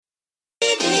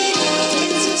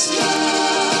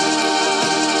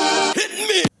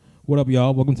What up,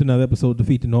 y'all? Welcome to another episode of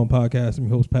Defeat the Norm Podcast. I'm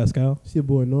your host, Pascal. It's your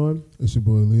boy Norm. It's your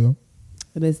boy Leo.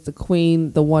 And it's the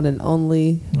queen, the one and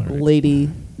only Lady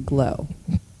Glow.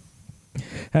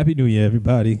 Happy New Year,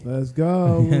 everybody. Let's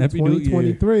go. Happy New Year.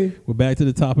 2023. We're back to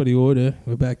the top of the order.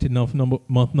 We're back to month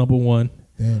number one.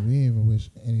 Damn, we didn't even wish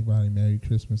anybody Merry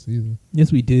Christmas either.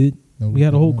 Yes, we did. No, we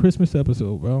had a whole did not. Christmas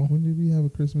episode, bro. When did we have a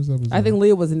Christmas episode? I think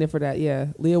Leo wasn't there for that. Yeah,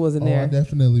 Leo wasn't I there.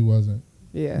 definitely wasn't.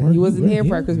 Yeah, Were he you wasn't here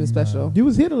for our here? Christmas Nah. special. You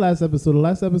was here the last episode. The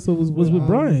last episode was with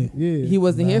Brian. Yeah. He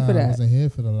wasn't here for I that. wasn't here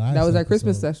for the last That was our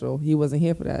Christmas episode. special. He wasn't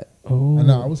here for that. Oh, I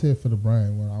know, I was here for the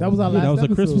Brian one. That was our Yeah, last that was a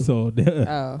episode. Christmas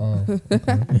episode.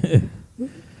 Oh, okay.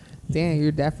 damn,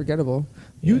 you're that forgettable.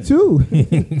 You too.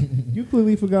 You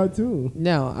clearly forgot too.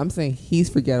 No, I'm saying he's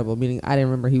forgettable, meaning I didn't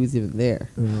remember he was even there.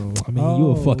 I mean, you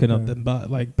were fucking up okay.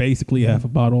 like basically half a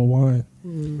bottle of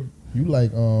wine. You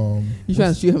like You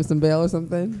trying to shoot him some bail or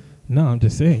something? No, I'm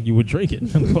just saying you were drinking.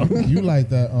 you like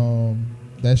that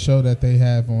show that they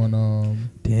have on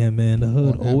Damn, man, the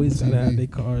hood On always Apple gotta have TV. their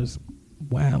cars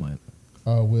wilding.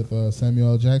 with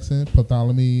Samuel L. Jackson,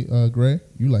 Bartholomew Gray.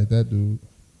 You like that dude?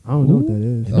 I don't know what that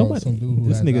is. Ooh. Nobody- Some dude who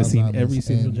this has nigga seen Alzheimer's every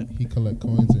single and Jack- he collect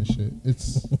coins and shit.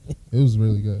 It was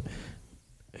really good.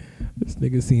 This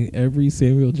nigga seen every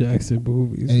Samuel Jackson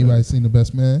movie. so- Anybody seen The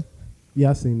Best Man?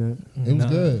 Yeah, I seen that. It was Nah.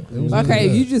 good. It was Okay, really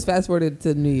good. you just fast forwarded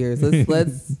to New Year's.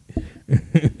 Let's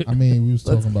I mean, we was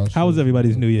talking about. How was shit.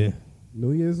 everybody's New Year?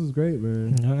 New Year's was great,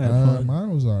 man. I had fun. Mine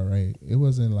was all right. It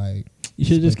wasn't like You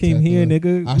should have just came here,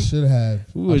 spectacular. nigga. I should have.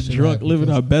 We I was should drunk, have, living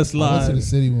because our best I went to the lives.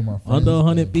 city with my friends. Under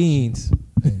 100 and- beans.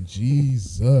 And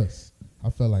Jesus, I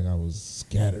felt like I was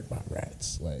scattered by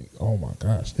rats. Like, oh my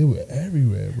gosh, they were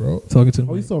everywhere, bro. Talking to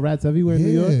Oh, you the saw rats everywhere in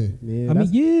New York? Yeah. I mean,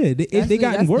 yeah, they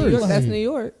gotten New York. worse. That's New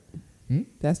York. Hmm?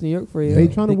 That's New York for you. They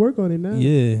trying to work on it now.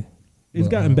 Yeah. It's But,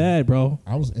 gotten bad, bro.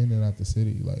 I was in and out the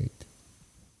city like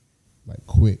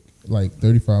quick, like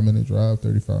 35-minute drive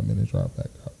back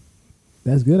out.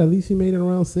 That's good. At least he made it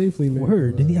around safely, man.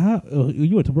 Word. Did he,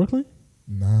 you went to Brooklyn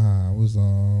Nah, I was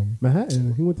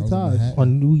Manhattan. He went to I was in Taj. Manhattan.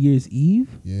 on New Year's Eve?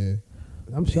 Yeah.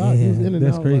 I'm shocked. He was Damn, in and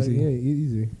that's out. crazy. Like, yeah,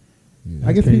 easy. Yeah.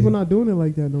 I guess crazy. people not doing it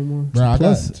like that no more. Bro, I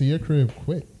Plus- got to your crib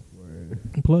quick.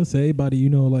 Plus, everybody,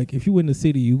 like, if you in the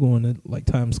city, you going to, like,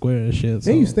 Times Square and shit.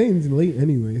 So. And you staying late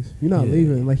anyways. You're not Yeah.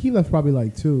 leaving. Like, he left probably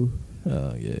like 2. Yeah.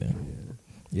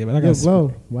 Yeah, but I Yo, got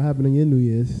Flo, what happened in your New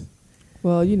Year's?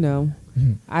 Well,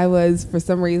 I was, for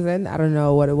some reason, I don't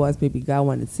know what it was. Maybe God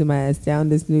wanted to sit my ass down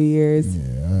this New Year's,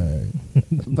 Yeah, all right.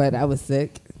 but I was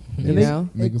sick. You And they- know,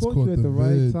 They Niggas caught caught you at the the right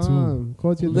vid, too. time.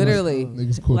 Caught you at the Literally. right time.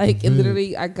 Niggas caught like the it vid.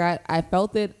 literally, I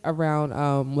felt it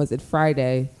around. Was it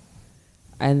Friday?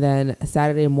 And then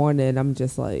Saturday morning, I'm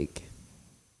just like,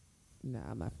 nah,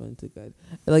 I'm not feeling too good.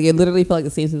 Like it literally felt like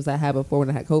the same symptoms I had before when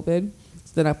I had COVID.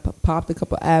 So then I popped a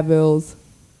couple Advils,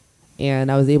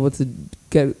 and I was able to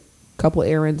get a couple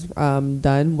errands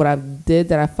done. What I did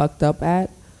that I fucked up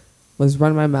at was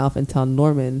run my mouth and tell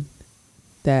Norman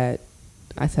that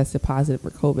I tested positive for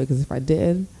COVID, because if I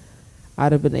didn't,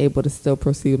 I'd have been able to still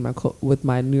proceed with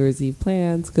my New Year's Eve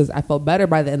plans, because I felt better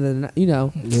by the end of the night.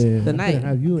 Yeah, The I night. couldn't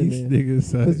have you in These there.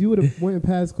 niggas. Because you would have went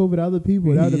past COVID to other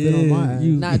people. That would have been on my ass.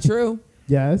 Not true.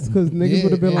 Yeah, it's because niggas Yeah,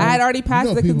 would have been yeah. like, I had already passed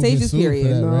know the people get contagious sued for period.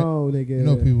 that. no, nigga. You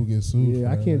know people get sued. Yeah, for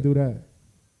I that, can't right? do that.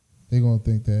 They gonna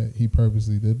think that he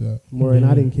purposely did that. More, and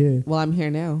I didn't care. Well, I'm here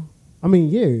now. I mean,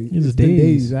 yeah, It's it's been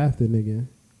days. days after, nigga.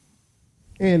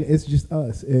 And it's just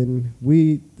us. And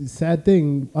the sad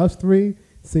thing, us three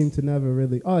seem to never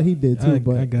really. Oh, he did too, I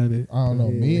but got it. I don't know.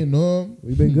 Yeah. Me and Norm,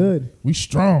 we've been good. we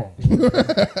strong. All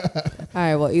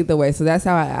right. Well, either way, so that's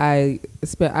how I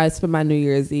spent my New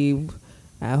Year's Eve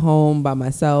at home by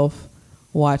myself,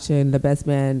 watching The Best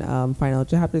Man final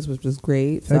chapters, which was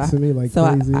great. Texting me like so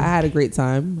crazy. I had a great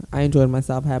time. I enjoyed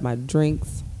myself. Had my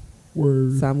drinks,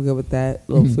 Word. so I'm good with that.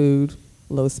 A little food,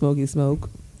 a little smoky smoke.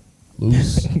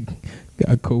 Loose.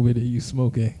 Got COVID and you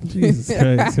smoking. Jesus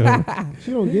Christ. Yo.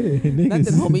 She don't get it. Niggas-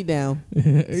 Nothing hold me down.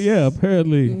 Yeah,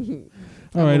 apparently.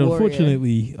 All I'm right, a warrior.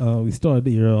 unfortunately, we started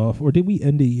the year off. Or did we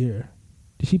end the year?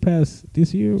 Did she pass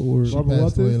this year or She Barbara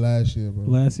passed away Walters? last year, bro.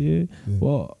 last year? Yeah.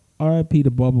 Well, R.I.P. to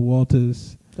Barbara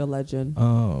Walters. The legend.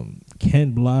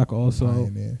 Ken Block also.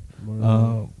 Pioneer.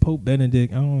 Pope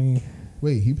Benedict. I don't even,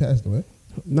 Wait, he passed away?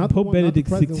 Not the Pope one, not the Benedict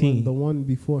present 16. one, the one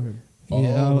before him.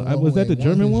 yeah, Oh, was that the wait,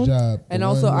 German his one? job. The And one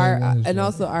also where he won his job.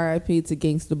 also R.I.P. to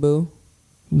Gangsta Boo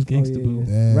Who's Gangsta Oh, yeah, Boo? yeah.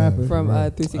 Damn, Rapper. from right.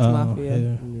 3 6 Oh, Mafia.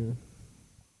 yeah. Yeah.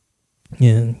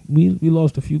 Yeah, we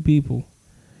lost a few people.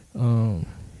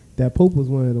 That Pope was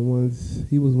one of the ones.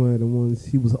 He was one of the ones.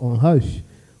 He was on Hush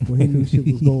when he knew shit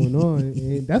was going on,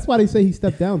 and that's why they say he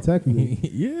stepped down technically.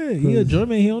 Yeah, he a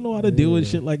German. He don't know how to deal with Yeah.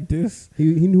 shit like this. He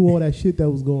knew all that shit that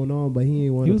was going on, but he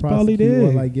ain't want He to was probably prosecute or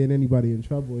there. like get anybody in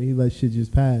trouble, and he let shit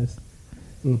just pass.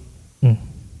 Mm.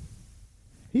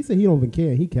 He said he don't even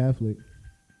care. He Catholic.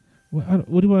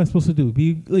 What am I supposed to do?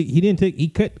 He didn't take. He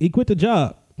quit the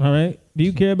job. All right. Do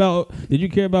you care about? Did you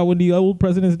care about when the old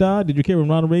presidents died? Did you care when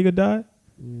Ronald Reagan died?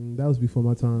 That was before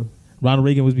my time. Ronald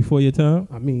Reagan was before your time.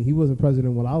 I mean, he wasn't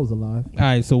president when I was alive. All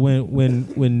right. So when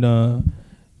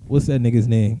what's that nigga's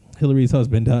name? Hillary's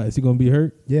husband died. Is he gonna be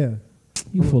hurt? Yeah.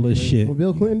 You full of shit. When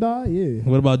Bill Clinton died, yeah.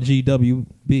 What about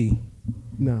GWB?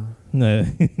 Nah, Nah,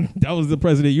 that was the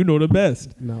president you know the best.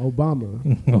 Obama.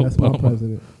 That's my Obama.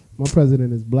 president. My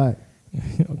president is black.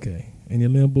 Okay. And your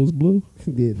Lambo's blue?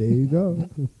 Yeah, there you go.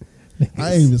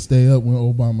 I didn't even stay up when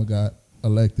Obama got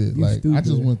elected. You like I just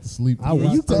stupid. went to sleep. I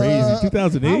was You crazy. I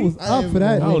 2008? was I up for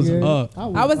that. I was nigga. up.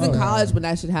 I was in up. college when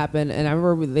that shit happened, and I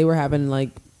remember they were having like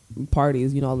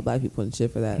parties, all the black people and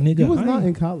shit for that. Nigga, He was I not ain't-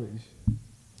 in college.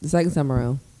 The second time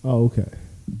around. Oh, okay.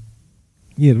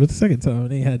 Yeah, but the second time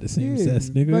they had the same Yeah, sex,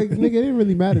 nigga. Like, nigga, it didn't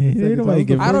really matter. The Ain't second nobody time.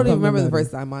 give a I don't First even time remember it the mattered.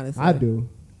 first time, honestly. I do.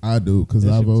 I do because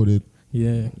That I shit was- voted.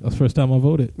 Yeah, that was the first time I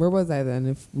voted. Where was I then?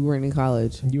 If we weren't in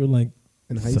college. You were like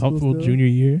In high school sophomore, still? junior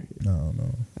year. No.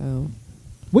 Oh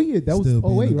What year? That was Still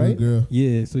being 08, a good right? girl.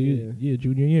 Yeah, so you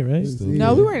junior year, right? Still-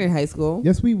 no, we weren't in high school.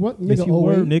 Yes, we what? Yes, Nigga, you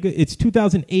were, 08? nigga. It's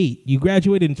 2008. You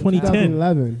graduated in 2010.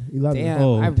 2011. 11. Damn,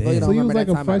 Oh, I really damn. don't So you was remember like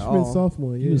that a time at freshman, all.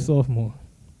 sophomore. Yeah. You was sophomore.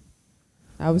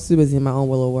 I was too busy in my own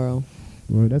little world.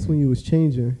 Well, that's when you was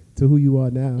changing to who you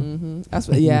are now. Mm-hmm. That's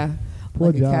what. Yeah. Poor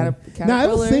Like a job. caterpillar. Nah, it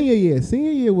was senior year.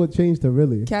 Senior year what changed to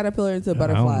really. Caterpillar into a I don't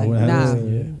butterfly. know what Nah,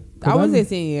 happened. Yeah. I wouldn't I'm- say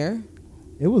senior year.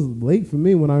 It was late for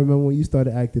me when I remember when you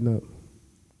started acting up.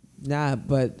 Nah,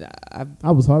 but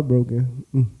I was heartbroken.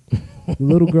 The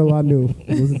little girl I knew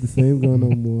wasn't the same girl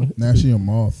no more. Now she a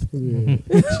moth. Yeah.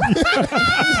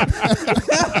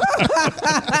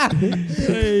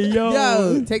 Hey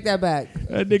yo, take that back.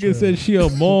 that nigga said she a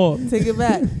mom. Take it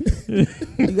back.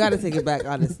 You got to take it back,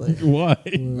 honestly, Why?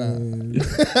 Man.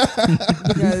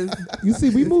 because You see,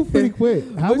 we moved pretty quick.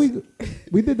 How we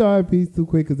did the RPs too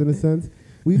quick because in a sense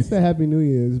we said Happy New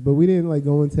Year's, but we didn't like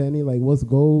go into any like what's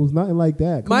goals, nothing like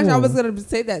that. Come mind you, I on. was gonna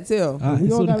say that too.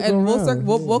 We all gotta And go we'll,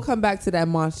 around. we'll come back to that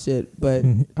monster shit, but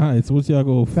All right, so what's y'all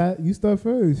goal? Pat, you start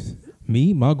first.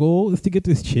 Me, my goal is to get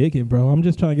this chicken, bro. I'm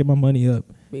just trying to get my money up.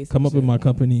 basic Come up shit. in my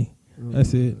company.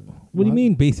 That's it. What do you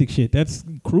mean basic shit? That's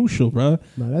crucial, bro.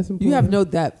 No, that's important. You have no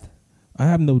depth. I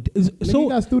have no. So you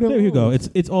got student there you go. loans.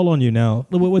 It's all on you now.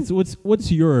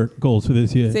 What's your goals for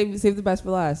this year? Save the best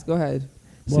for last. Go ahead.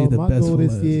 Well, the my best goal for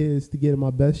this last. year is to get in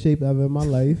my best shape ever in my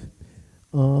life.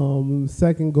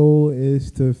 Second goal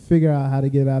is to figure out how to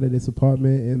get out of this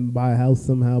apartment and buy a house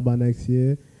somehow by next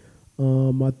year.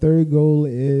 My third goal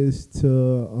is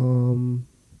to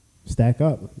stack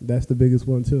up. That's the biggest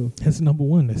one too. That's number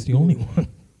one. That's the only one.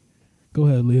 Go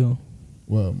ahead, Leo.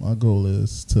 Well, my goal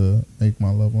is to make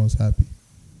my loved ones happy.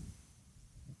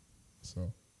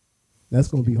 So That's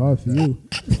gonna be hard for you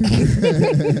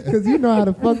because you know how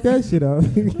to fuck that shit up.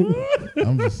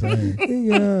 I'm just saying.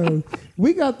 Yeah.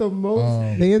 We got the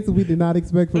most the answer we did not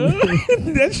expect from you.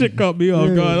 That shit caught me off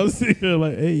Yeah. guard. I'm sitting here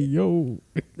like, hey, yo,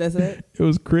 That's it. it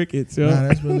was crickets, yo. Nah,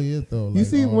 that's really it though. Like, You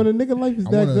see, when a nigga life is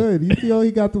I that wanna- good, you see all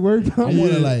he got to work I on.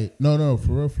 want to like no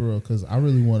for real because I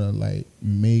really want to like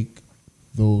make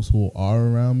those who are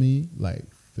around me like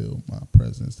feel my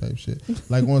presence type shit.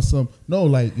 Like on some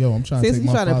like yo, I'm trying to Seems take he's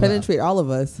my trying to father penetrate all of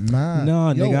us. Nah,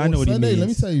 Nah, yo, nigga, I on know what he Sunday, Let me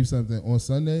means. tell you something. On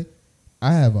Sunday,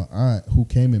 I have an aunt who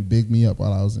came and bigged me up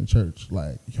while I was in church.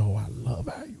 Like, yo, I love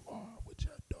how you are with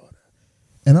your daughter.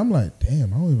 And I'm like,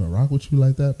 damn, I don't even rock with you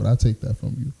like that, but I take that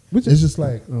from you. Which It's is- just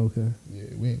like, Okay. yeah,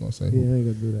 we ain't gonna say Yeah, I who. ain't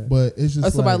gonna do that. But it's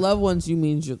just So by like, loved ones, you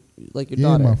mean your yeah,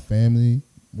 daughter. my family.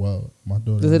 Well, my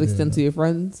daughter. Does it extend to your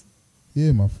friends?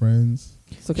 Yeah, my friends.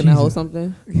 So can I hold Jesus.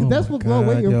 something? Oh That's my what Glow God,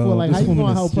 waiting yo. for. Like, This how you woman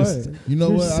gonna is help just- her? You know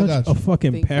You're what? I such got a you.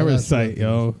 fucking Thank you. parasite,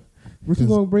 yo. What you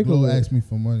gonna break Glow her asked me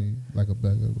for money like a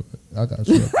beggar, but I got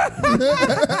you.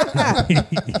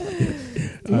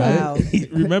 Wow.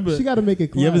 Remember, She got to make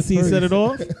it. you ever clap seen first. Set It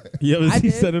Off? You ever I seen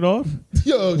did. Set It Off?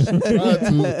 Yo, she tried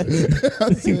to.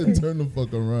 I said, turn the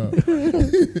fuck around.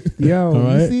 Yo, All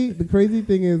right. you see, the crazy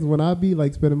thing is when I be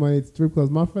like spending money at strip clubs,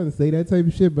 my friends say that type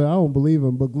of shit, but I don't believe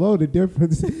them. But Glow, the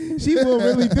difference, she will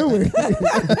really do it.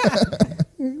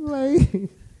 Like,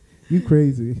 you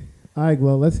crazy. All right,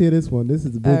 Glow, let's hear this one. This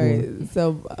is a All big right. one.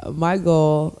 So my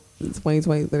goal in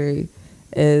 2023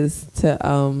 is to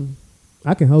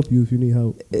I can help you if you need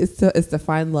help. is to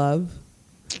find love.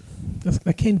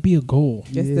 That can't be a goal.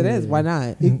 Yes, it is. Why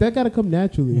not? That got to come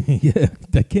naturally. Yeah,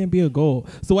 that can't be a goal.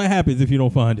 So what happens if you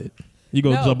don't find it? You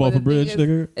go No, jump but off a the bridge, thing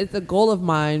is, nigga? It's a goal of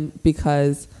mine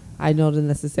because I know the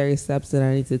necessary steps that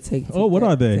I need to take. To Oh, what get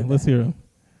are they? to Let's that. hear them.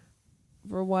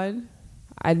 For one,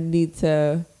 I need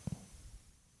to.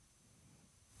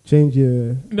 Change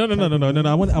your. No.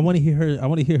 I want to hear her. I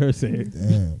want to hear her say it.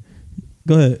 Damn.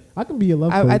 Go ahead. I can be your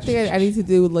love coach. I think I need to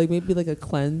do like maybe like a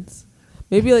cleanse.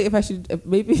 Maybe like if I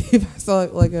saw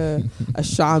like a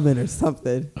shaman or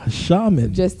something, A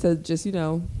shaman. just you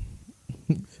know.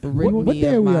 rid What me day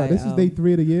of are we my, on? This is day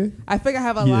 3 of the year. I think I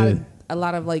have Yeah. a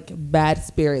lot of like bad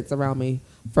spirits around me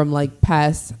from like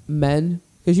past men.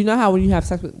 Because you know how when you have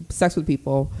sex with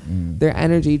people, their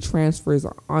energy transfers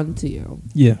onto you.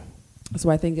 Yeah. So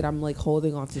I think that I'm like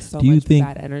holding on to so Do you much think-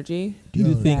 bad energy. Do you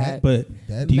Yo, think? that- But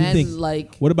That do you men think?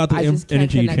 like What about the I just can't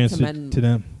energy you connect transfer to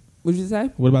them? What'd you say?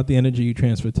 What about the energy you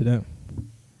transfer to them?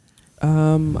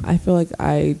 I feel like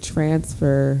I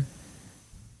transfer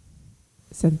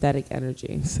synthetic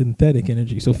energy. Synthetic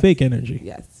energy. So fake energy.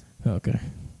 Yes. Okay.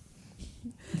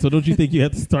 So don't you think you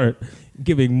have to start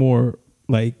giving more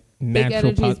like Fake natural?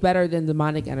 energy is better than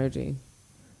demonic energy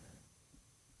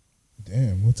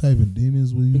Damn, what type of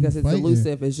demons will you because it's fighting?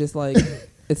 elusive. It's just like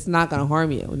it's not gonna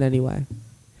harm you in any way.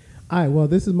 All right. Well,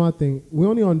 this is my thing. We're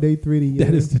only on day 3 of the year.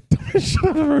 That is the dumbest shit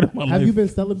I've heard in my Have life. you been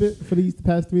celibate for these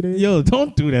past 3 days? Yo,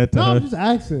 don't do that to No, her. I'm just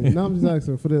asking.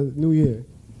 For the new year.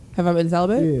 Have I been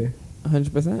celibate? Yeah.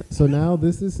 100%. So now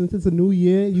since it's a new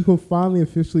year, you can finally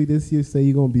officially this year say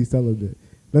you're gonna be celibate.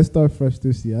 Let's start fresh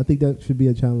this year. I think that should be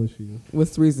a challenge for you.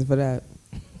 What's the reason for that?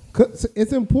 'Cause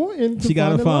it's important. She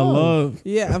gotta find love.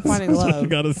 Yeah, I'm finding So love. you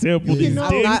gotta sample Yeah. these No, I'm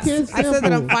things. not- you can't I said that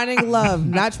I'm sample. finding love,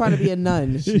 not trying to be a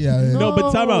nun. She out here. No,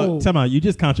 but time No. out. You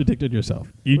just contradicted yourself.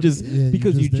 You just Yeah, you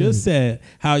because you just just did. said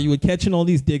how you were catching all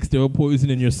these dicks that were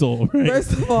poisoning your soul, right?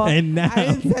 First of all, and now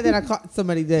I didn't say that I caught so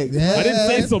many dicks. Yeah. I didn't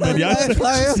say so many. I said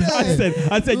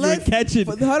you were Let's- catching.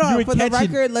 Hold you on, were for the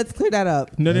catching. record, let's clear that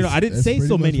up. No. I didn't That's say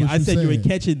so pretty much many. what I you said you were saying.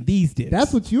 catching these dicks.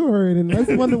 That's what you heard, and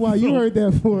let's wonder why you heard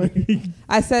that for.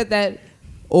 I said that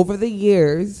over the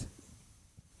years,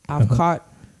 I've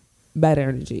caught bad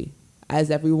energy, as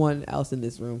everyone else in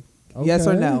this room. Yes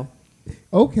or Okay. no?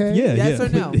 Okay. Yeah, Yes yeah. or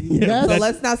no? Yes. So that's-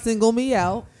 let's not single me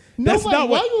out. That's not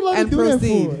why what- you let me and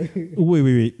do that for?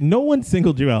 Wait. No one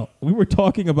singled you out. We were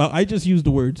talking about. I just used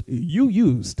the words you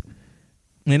used,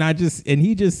 and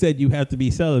he just said you have to be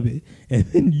celibate, and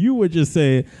then you were just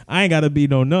saying I ain't gotta be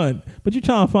no nun, but you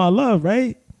trying to find love,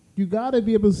 right? You gotta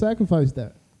be able to sacrifice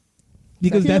that.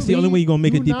 Because that's the only way you're gonna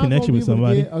make a deep connection with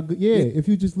somebody. If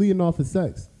you just leading off of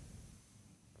sex.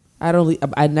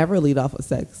 I never lead off with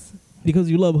sex. Because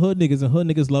you love hood niggas, and hood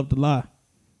niggas love to lie.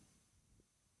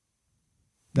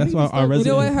 That's why our You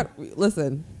know resident. what?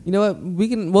 Listen. You know what?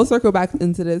 We'll circle back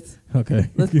into this. Okay.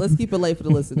 Let's keep it light for the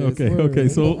listeners. Okay.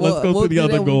 So let's go We'll through the do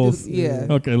other that when we do- goals. yeah.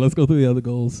 Okay, let's go through the other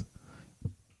goals.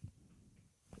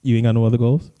 You ain't got no other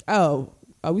goals? Oh,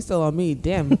 are we still on me?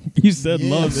 Damn. You said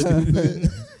Yeah. love it.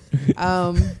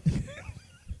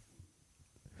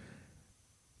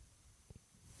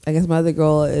 I guess my other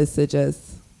goal is to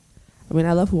just. I mean,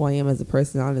 I love who I am as a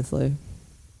person. Honestly,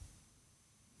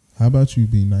 How about you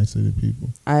be nicer to people?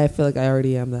 I feel like I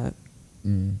already am that.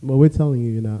 Well, we're telling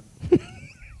you you're not.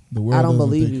 The world I don't doesn't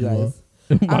believe think you are. guys.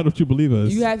 Why don't you believe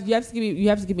us? You have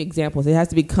to give me examples. It has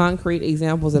to be concrete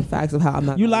examples and facts of how I'm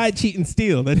not. You nice. lied, cheat, and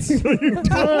steal. That's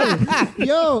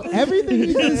Yo, everything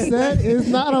you just said is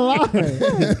not a lie,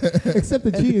 except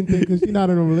the cheating thing because you're not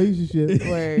in a relationship.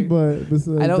 Word. But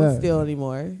besides I don't that, steal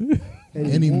anymore.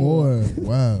 Anymore.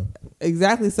 Wow.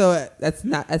 Exactly. So that's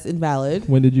invalid.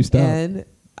 when did you stop? And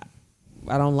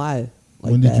I don't lie.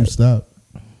 Like When did that. you stop?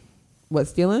 What,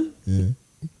 stealing? Yeah.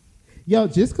 Yo,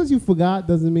 just because you forgot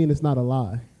doesn't mean it's not a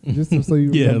lie. Just so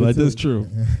you Yeah, remember like too. that's true.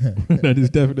 That is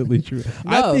definitely true.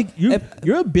 I No, think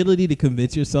your ability to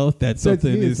convince yourself that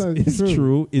something yeah, is something's true.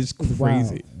 true is Wow.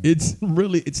 crazy.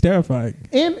 It's terrifying.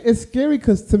 And it's scary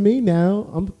because to me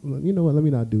now, you know what? Let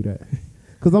me not do that.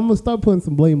 Because I'm gonna start putting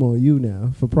some blame on you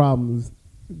now for problems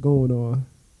going on.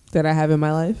 That I have in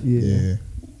my life? Yeah. Yeah.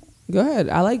 Go ahead.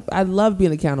 I love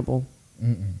being accountable.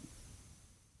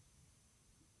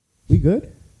 We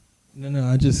good? No,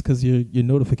 I just because your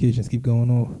notifications keep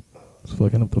going off. It's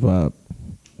fucking up the vibe.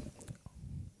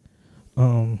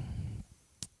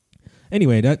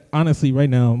 Anyway, that honestly, right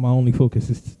now, my only focus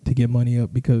is to get money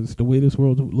up because the way this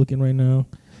world's looking right now,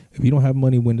 if you don't have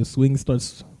money when the swing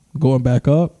starts going back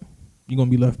up, you're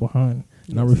gonna be left behind.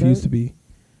 And I refuse to be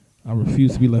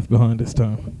left behind this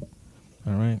time.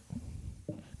 All right.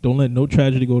 Don't let no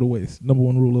tragedy go to waste. Number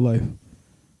one rule of life.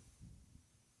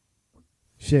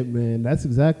 Shit, man.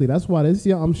 That's why this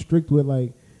year I'm strict with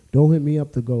like, don't hit me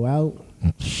up to go out.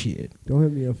 Shit. Don't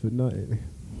hit me up for nothing.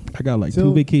 I got like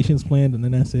Till- 2 vacations planned, and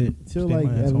then that's it. Till Stay like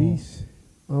my ass at home. least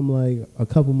I'm like a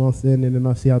couple months in, and then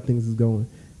I see how things is going.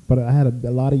 But I had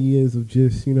a lot of years of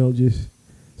just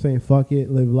saying fuck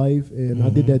it, live life, and I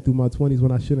did that through my 20s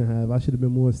when I shouldn't have. I should have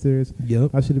been more serious.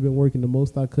 Yep. I should have been working the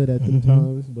most I could at them Mhm.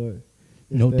 times, but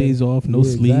No instead- days off, no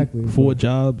Yeah, sleep, exactly. 4 But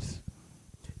jobs.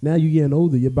 now you getting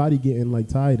older, your body getting like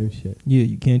tired and shit. Yeah,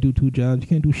 you can't do 2 jobs. You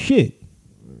can't do shit.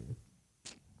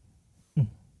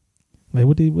 Like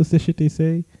what's the shit they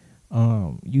say?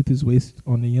 Youth is wasted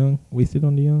on the young.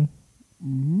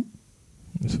 Mm-hmm.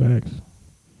 It's facts.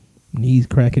 Knees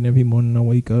cracking every morning I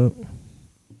wake up.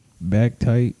 Back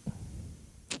tight.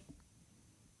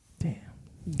 Damn.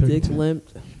 Dick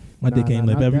limped. My dick Nah, ain't nah,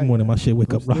 limp. not Every that morning yet. my shit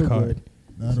wake I'm up rock still hard. good.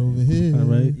 Not over here. All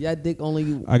right. Yeah, dick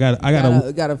only. I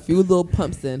gotta got a few little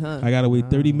pumps in, huh? I gotta wait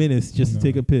 30 minutes just to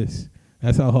take a piss.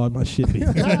 That's how hard my shit be.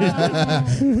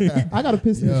 I gotta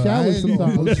piss in the Yo, I shower ain't gonna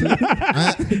sometimes. hold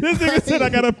you. This nigga said I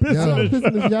gotta piss Yo. I piss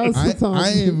in the shower I sometimes.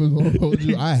 ain't even gonna hold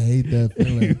you. I hate that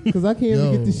feeling. Because I can't even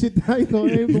Yo. get the shit down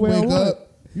the You way I wake want.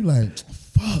 up, you like,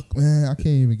 fuck, man, I can't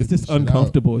even get It's just this shit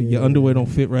uncomfortable. Your Yeah. underwear don't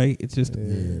fit right. It's just out.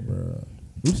 Yeah, bro.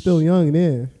 I'm still young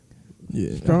there.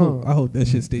 yeah. Strong. I hope that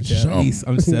shit stays at Strong. least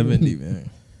I'm 70, man.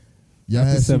 Y'all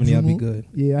After had 70, I'll be Sujumu? good.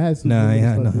 Yeah, I had some. Nah, I ain't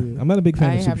had stuff, none. yeah. I'm not a big fan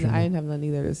I of ain't have Super I ain't have none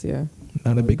either this year.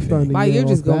 Not a big Starting fan. to My get year off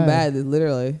just going bad. bad.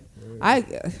 Literally.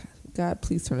 God,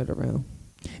 please turn it around.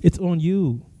 It's on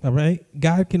you, all right?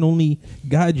 God can only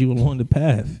guide you along the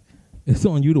path. It's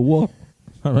on you to walk,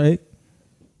 all right?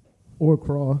 Or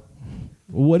crawl.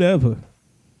 Whatever.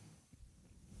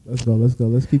 Let's go.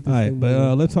 Let's keep this All right, thing but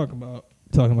moving. let's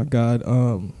talking about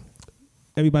God.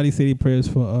 Everybody say their prayers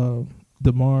for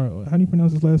DeMar. How do you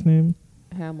pronounce his last name?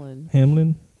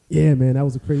 Hamlin. Yeah, man, that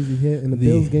was a crazy hit. And the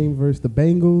Bills game versus the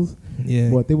Bengals. Yeah.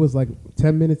 But they was like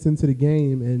 10 minutes into the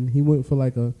game, and he went for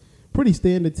like a pretty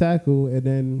standard tackle, and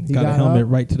then he got a got helmet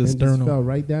up right to the and just sternum. fell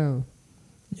right down.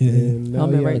 Yeah. And now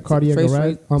Helmet he had a right, cardiac arrest.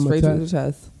 straight attack. to the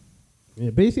chest. Yeah,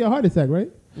 basically a heart attack, right?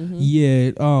 Mm-hmm.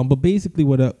 Yeah. But basically,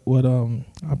 what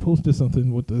I posted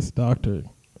something with this doctor.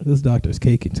 This doctor's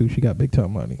caking too. She got big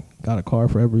time money. Got a car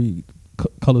for every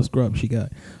color scrub she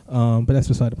got. But that's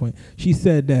beside the point. She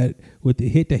said that with the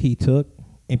hit that he took,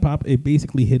 it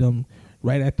basically hit him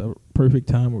right at the perfect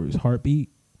time where his heartbeat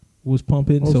was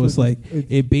pumping. Oh, so so it's like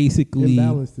it basically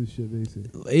imbalanced this shit,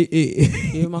 basically.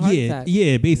 it Gave him a heart attack. Yeah,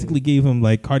 it basically gave him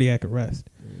like cardiac arrest.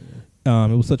 It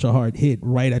was such a hard hit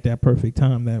right at that perfect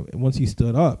time that once he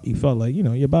stood up, he felt like,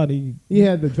 your body. He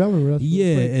had the adrenaline rush.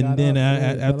 Yeah, quick, and got then up,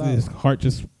 and after fell his out. heart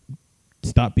just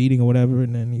stopped beating or whatever,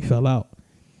 and then he fell out.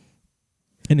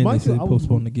 And then Mind they you, said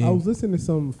postpone the game. I was listening to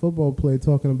some football player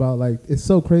talking about like it's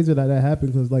so crazy that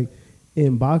happened because like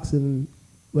in boxing,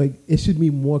 like it should be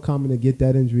more common to get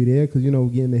that injury there because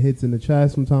getting the hits in the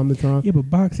chest from time to time. Yeah, but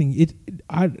boxing,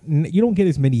 you don't get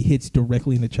as many hits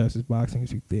directly in the chest as boxing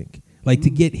as you think. Like to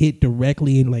get hit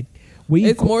directly in like where you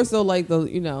It's more so like the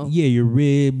yeah, your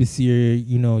ribs, your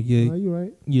No, you're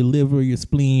right. your liver, your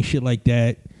spleen, shit like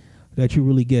that you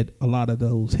really get a lot of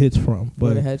those hits from. with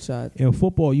But a headshot. in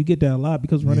football, you get that a lot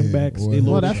because running Yeah, backs, or they a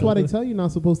load Well, the that's why they shoulder. tell you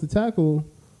not supposed to tackle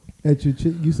at your.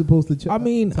 You supposed to. I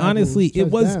mean, tackle honestly,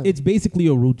 chest down. it's basically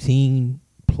a routine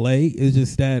play. It's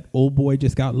just that old boy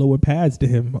just got lower pads to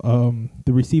him.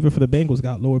 The receiver for the Bengals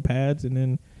got lower pads, and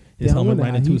then his Yeah, I helmet wonder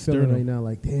ran how into he's his feeling sternum. right now.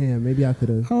 Like, damn, maybe I could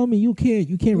have. Homie, you can't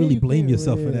really you blame can't,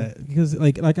 yourself for yeah. that because,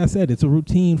 like I said, it's a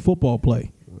routine football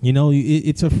play.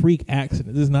 It's a freak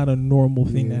accident. This is not a normal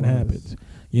thing Yeah, that it was. happens.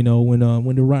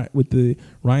 When the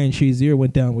Ryan Shazier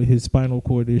went down with his spinal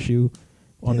cord issue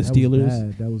on the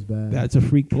Steelers, That was bad. that's a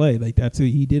freak play. Like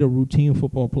he did a routine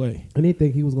football play. I didn't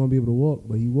think he was gonna be able to walk,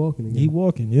 but he walking again. He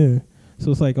walking, yeah.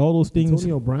 So it's like all those things.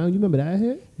 Antonio Brown, you remember that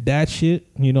hit? That shit,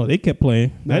 they kept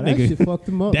playing. Nah, that nigga shit fucked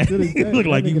him up. that To this day. looked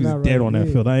like That he nigga was not dead right. on that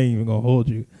Yeah. field. I ain't even gonna hold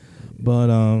you,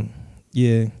 but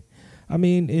yeah. I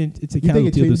mean, it's a You think it casualty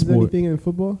of the changes sport. anything in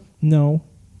football? No,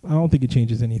 I don't think it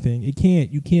changes anything. It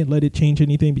can't. You can't let it change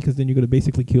anything because then you're gonna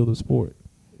basically kill the sport.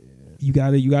 You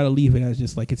gotta leave it as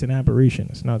just like it's an aberration.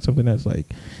 It's not something that's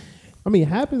like I mean, it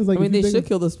happens. Like, I mean, if you they think should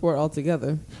kill the sport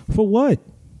altogether. for what?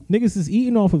 Niggas is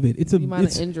eating off of it. It's The amount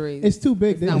of injuries. it's too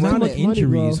big. It's There's not too amount much of money,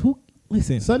 injuries. bro. Who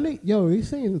listen? Sunday, he's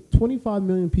saying 25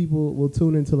 million people will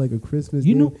tune into like a Christmas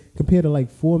You game know- compared to like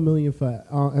 4 million for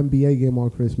NBA game on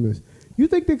Christmas. You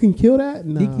think they can kill that?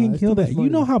 Nah, They can it's kill too much that. You money.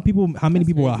 know how many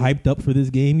people are hyped up for this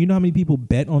game. You know how many people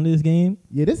bet on this game.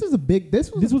 Yeah, this was a big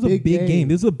This was a big game.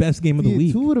 This was the best game of the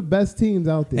week. Two of the best teams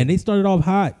out there. And they started off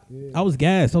hot. Yeah. I was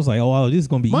gassed. I was like, oh, wow, this is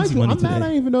going to be Mind easy you, money I'm mad I today.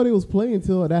 didn't even know they was playing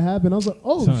until that happened. I was like,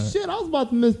 oh Son. shit, I was about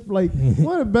to miss like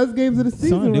one of the best games of the season.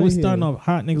 Son, they right was starting here. off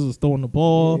hot. Niggas was throwing the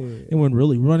ball. Yeah. They weren't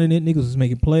really running it. Niggas was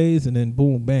making plays. And then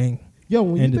boom, bang. Yo,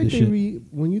 when you Ended think the they shit.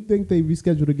 when you think they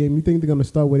reschedule the game, you think they're gonna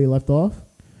start where they left off?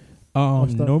 Or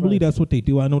start Normally fresh? that's what they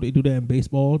do. I know they do that in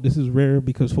baseball. This is rare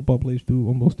because football players do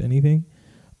almost anything.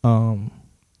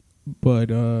 But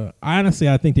honestly,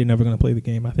 I think they're never going to play the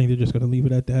game. I think they're just going to leave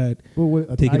it at that. But what,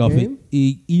 a Take tie it off. game?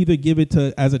 Either give it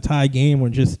to as a tie game or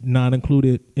just not include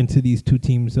it into these two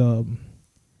teams'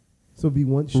 So be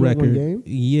one short record. one game.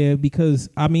 Yeah, because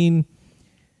I mean,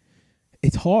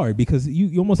 it's hard because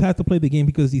you almost have to play the game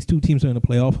because these two teams are in a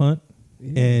playoff hunt,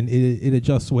 Yeah. and it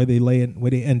adjusts where they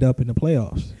end up in the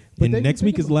playoffs. But And then you next think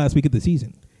week is the about- last week of the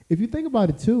season. If you think about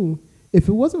it too, if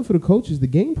it wasn't for the coaches, the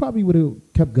game probably would have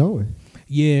kept going.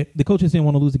 Yeah, the coaches didn't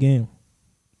want to lose the game.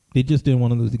 They just didn't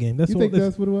want to lose the game. That's You all. think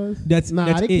that's what it was? That's nah,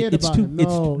 that's they it. cared It's about too. it.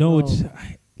 It's no. It's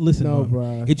listen, No, man.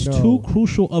 bruh, It's no. too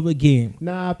crucial of a game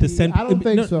Nah, to P, send. I don't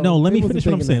think no, so. No, let They me wasn't finish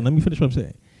what I'm thinking saying. that. Let me finish what I'm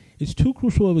saying. It's too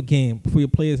crucial of a game for your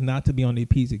players not to be on their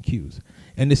P's and Q's.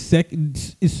 And the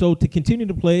second is so to continue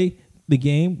to play the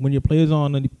game when your players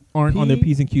aren't on their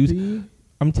P's and Q's. P,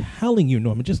 I'm telling you,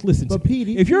 Norman, just listen to But me.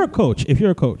 P, If you're a coach,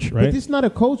 But right? this is not a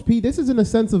coach, P. This is in a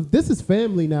sense of this is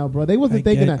family now, bro. They wasn't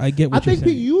thinking that. I get what I think you're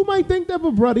P, saying. you might think that,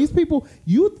 but bro, these people,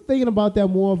 you thinking about that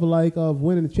more of like of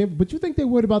winning the championship. But you think they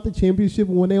worried about the championship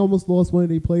when they almost lost one of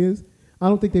their players? I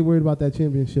don't think they worried about that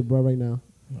championship, bro. Right now,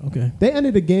 Okay. they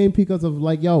ended the game because of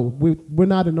like, yo, we're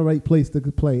not in the right place to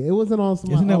play. It wasn't on.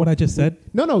 Isn't that what I just said?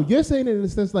 No, you're saying it in the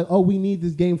sense like, oh, we need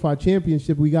this game for our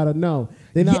championship. We gotta know.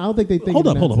 They not. Yeah. I don't think they think. Hold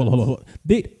on.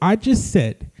 I just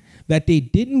said that they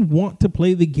didn't want to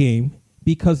play the game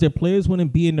because their players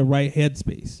wouldn't be in the right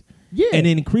headspace. Yeah. And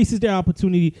it increases their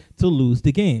opportunity to lose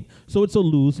the game. So it's a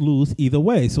lose-lose either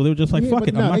way. So they were just like, fuck but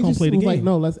it, no, I'm not they going to just play the was game. Like,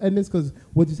 no, let's end this because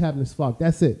what just happened is fuck.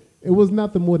 That's it. It was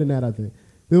nothing more than that, I think.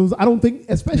 There was, I don't think,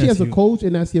 especially That's as a you. coach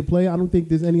and as your player, I don't think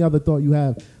there's any other thought you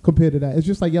have compared to that. It's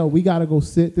just like, yo, we got to go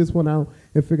sit this one out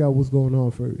and figure out what's going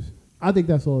on first. I think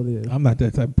that's all it is. I'm not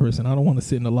that type of person. I don't want to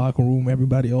sit in the locker room,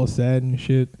 everybody all sad and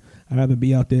shit. I'd rather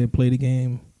be out there and play the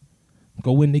game.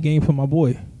 Go win the game for my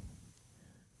boy.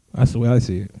 That's the way I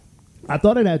see it. I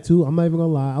thought of that too. I'm not even going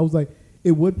to lie. I was like,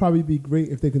 it would probably be great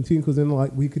if they continue because then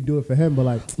like we could do it for him. But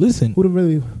like, Listen, who'd have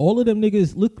really... all of them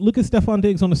niggas, look at Stephon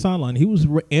Diggs on the sideline. He was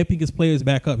amping his players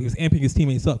back up. He was amping his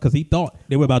teammates up because he thought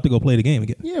they were about to go play the game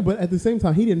again. Yeah, but at the same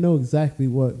time, he didn't know exactly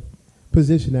what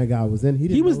position that guy was in.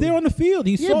 He was there on the field.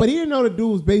 He saw, but he didn't know the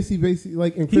dude was basically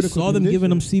like in he critical saw them condition.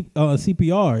 giving him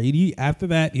CPR. After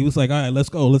that, he was like, all right, let's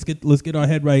go. Let's get our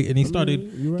head right. And he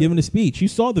started you're right. giving a speech. You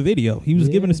saw the video. He was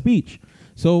Yeah. giving a speech.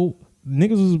 So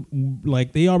niggas was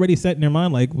like, they already set in their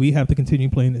mind, like, we have to continue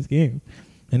playing this game.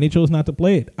 And they chose not to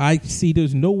play it. I see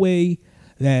there's no way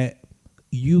that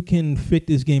you can fit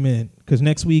this game in because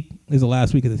next week is the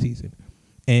last week of the season.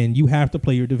 And you have to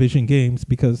play your division games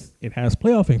because it has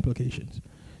playoff implications.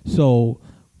 So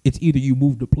it's either you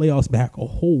move the playoffs back a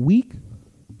whole week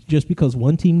just because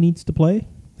one team needs to play.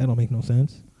 That don't make no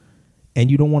sense.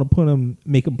 And you don't want to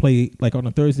make them play like on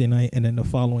a Thursday night and then the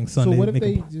following Sunday. So what if make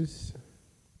they 'em- just...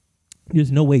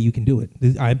 There's no way you can do it.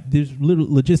 There's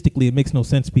logistically it makes no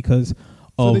sense because So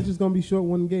of they're just going to be short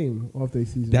one game off their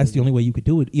season. that's the only way you could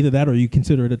do it. Either that or you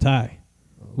consider it a tie,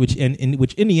 which in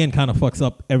the end kind of fucks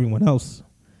up everyone else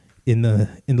in the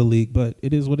league. But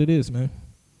it is what it is, man.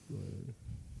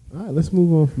 All right, let's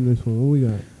move on from this one. What we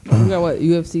got? We got what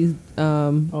UFC's.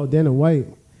 Oh, Dana White.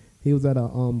 He was at a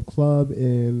club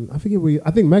in, I forget where, I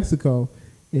think Mexico,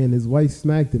 and his wife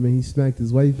smacked him, and he smacked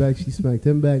his wife back. She smacked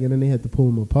him back, and then they had to pull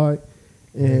him apart.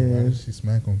 Why And did she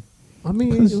smack him? I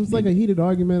mean, it was like a heated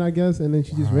argument, I guess, and then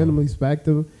she just Wow. randomly smacked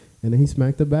him, and then he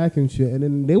smacked her back and shit. And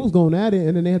then they was going at it,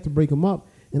 and then they had to break him up.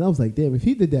 And I was like, damn, if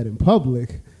he did that in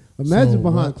public, imagine So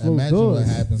behind what- closed imagine doors. what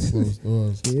happens closed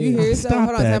doors. Yeah. You hear yourself? Stop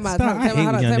Hold on, that. time out, Stop. time I hate when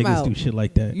out, y'all time niggas out. do shit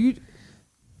like that.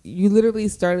 You literally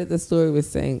started the story with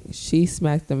saying she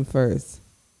smacked him first,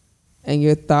 and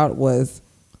your thought was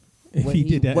If when he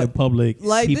did that in public,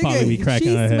 like, he'd probably be nigga, cracking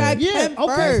she her head. smacked- Yeah, him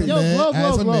okay. first. Yo, Man, look,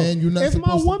 as look, a look. man, you're not If my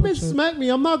supposed to woman put your- smack me,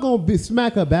 I'm not going to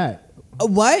smack her back.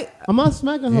 what? I'm not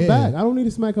smacking her Yeah. back. I don't need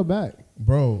to smack her back.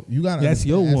 Bro, you gotta That's understand,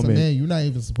 your as woman. a man, you're not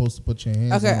even supposed to put your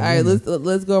hands Okay, on all a right. woman.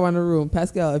 Let's go around the room.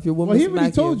 Pascal, if your woman Well, he already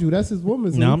smacked told you that's his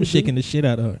woman. so Now he I'm can shaking do- the shit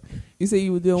out of her. You say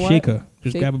you were doing what? Shake her.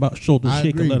 Just Shake- grab about shoulder, I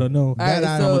shake her, agree. let her know. All right, That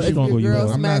I so know if she your gonna go, girl I'm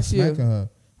not smacks you- smacking her.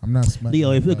 I'm not smacking.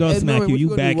 Leo, if the girl Hey, smack Norman, you, what you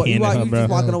you gonna do? backhanded her, You bro.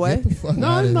 just walking away? Get the fuck No,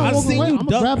 outta I'm not here. I've walking seen away. you I'm dump-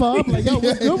 gonna grab her up like, yo,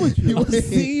 what's good with you? I've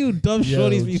seen you dumb Yo,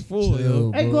 shorties before, yo.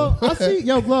 chill, Hey, bro. Glow, I see,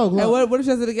 yo, Glow, Hey, Glow. what if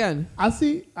she does it again? I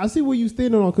see where you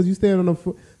standing on, because you stand on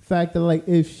the fact that like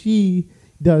if she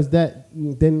does that,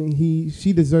 then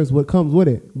she deserves what comes with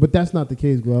it. But that's not the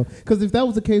case, Glow. Because if that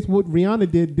was the case, what Rihanna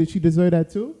did she deserve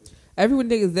that too? Everyone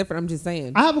nigga's different. I'm just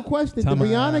saying. I have a question. Did Time out.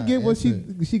 Rihanna get what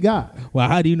she got? Well,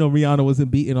 how do you know Rihanna wasn't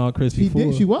beating on Chris She before?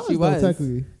 did. She was. She though, was.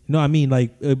 technically. No, I mean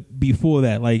like before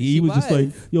that. Like he She was just like,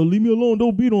 was. "Yo, leave me alone,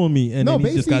 don't beat on me," and No, then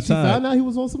he just basically, got she found tired. out he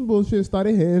was on some bullshit and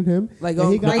started hitting him. Like, and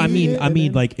he oh, got I mean, heated, I and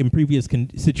mean, then- like in previous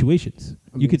situations,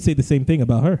 you could say the same thing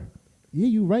about her. Yeah,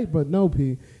 you right, but no,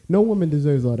 P. No woman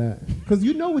deserves all that. Because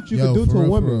you know what you Yo, can do for to a real, for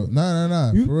woman. real.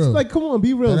 Nah, You, for real. like, come on,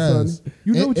 be real, That son. ass.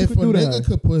 You know what you if could do a to nigga her.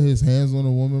 could put his hands on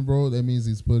a woman, bro, that means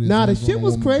he's put his Nah, the hands shit on a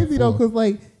was woman crazy though, before. because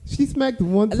like she smacked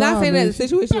one I'm time. not saying that man. the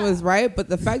situation was right, but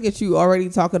the fact that you already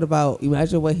talking about,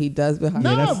 imagine what he does behind.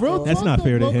 Nah, that's- real that's talk, not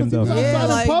fair to bro, him, 'cause he was though. outside Yeah, in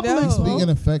like, public, no. bro. Speaking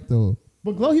of fact, though,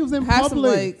 But Glow, he was in Have some,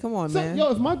 public. like, come on, So, man. Yo,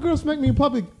 if my girl smacked me in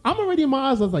public, I'm already in my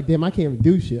eyes. I was like, damn, I can't even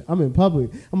do shit. I'm in public.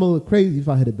 I'm gonna look crazy if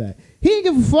I hit it back. He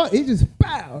didn't give a fuck. He just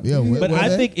bow. yeah. Where, But were I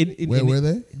they? think where were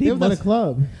they? They It was at a must,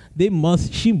 club.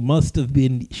 she must have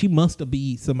been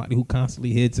somebody who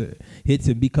constantly hits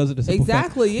him because of the simple fact-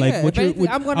 Exactly, yeah. Like what If you, anything, what,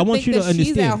 I'm gonna I want think you to that she's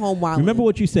understand. at home wilding. Remember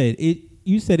what you said.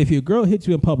 You said if your girl hits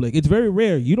you in public, it's very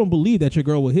rare. You don't believe that your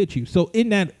girl will hit you. So in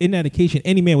that occasion,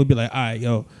 any man would be like, all right,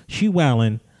 yo, she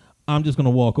wilding. I'm just gonna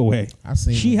walk away. I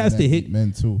seen She women has that to beat hit.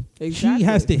 men too. Exactly. She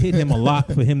has to hit him a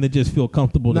lot for him to just feel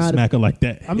comfortable to Nah, smack her like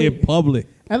that I mean, in public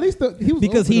At least he was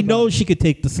because open he about knows it. she could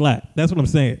take the slap. That's what I'm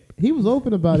saying. He was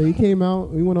open about it. He came out.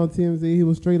 He went on TMZ. He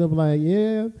was straight up like,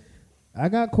 yeah. I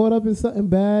got caught up in something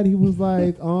bad. He was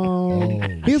like,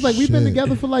 he was like, we've been shit.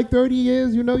 together for like 30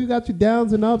 years. You know, you got your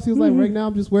downs and ups. He was like, right now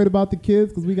I'm just worried about the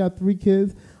kids because we got 3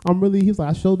 kids. He was like,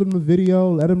 I showed him the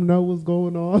video, let him know what's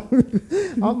going on.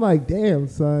 I'm like, damn,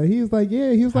 son. He was like,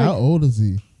 yeah. He was How like, old is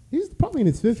he? he's probably in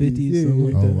his 50s. 50s, Yeah, something yeah.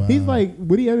 like Oh, that. wow. He's like,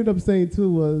 what he ended up saying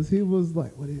too was, he was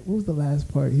like, what was the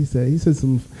last part he said?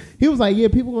 He was like, yeah,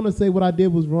 people want to say what I did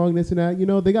was wrong, this and that. You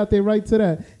know, they got their right to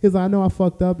that. He's like, I know I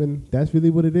fucked up, and that's really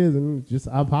what it is, and just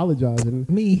I apologize. And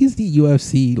I mean, he's the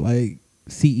UFC like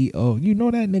CEO. You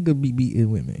know that nigga be beating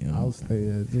women. You know? I'll say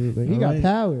that. Dude. Like, he All got right.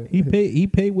 power. He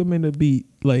paid women to beat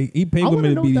I want women to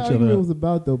to know beat what each the argument other. was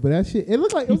about though, but that shit, it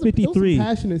looked like it He's was, it was 53. some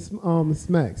passionate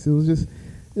smacks.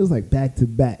 It was like back to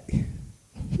back,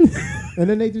 and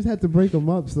then they just had to break them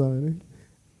up, son.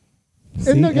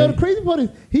 See, And the and- crazy part is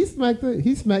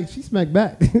she smacked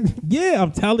back. yeah,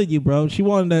 I'm telling you, bro. She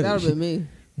wanted that. That would have been me.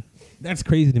 That's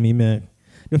crazy to me, man.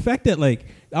 The fact that like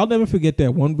I'll never forget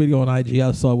that one video on IG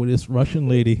I saw where this Russian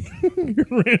lady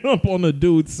ran up on the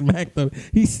dude, smacked him.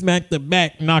 He smacked her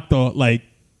back, knocked her like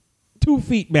 2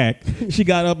 feet back. She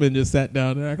got up and just sat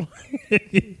down there.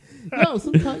 Yo,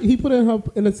 sometimes he put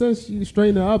in a sense, she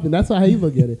straightened her up, and that's how he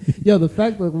look at it. Yo, the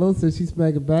fact that Lo said she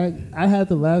smacked it back, I had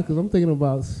to laugh because I'm thinking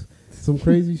about some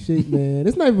crazy shit, man.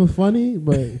 It's not even funny,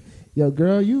 but yo,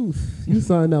 girl, you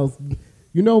something else.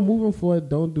 You know, moving forward,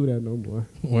 don't do that no more.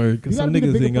 Word, You because some gotta be the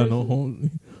niggas ain't bigger got no person.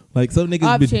 home. Like some I've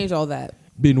niggas changed all that.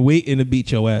 been waiting to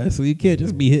beat your ass, so you can't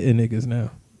just be hitting niggas now.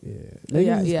 Yeah,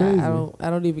 Yeah, Niggas is yeah. crazy. I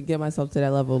don't even get myself to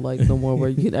that level like no more where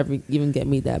you could ever even get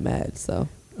me that mad. So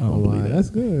I don't Oh, believe wow, that. that's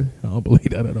good. I don't believe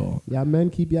that at all. Y'all men,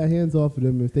 keep your hands off of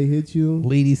them. If they hit you,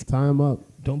 Ladies, tie them up.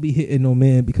 don't be hitting no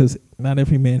man because not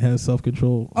every man has self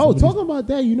control. Oh, talking about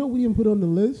that, you know we didn't put on the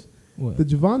list? What? The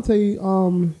Javante,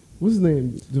 what's his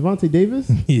name? Javante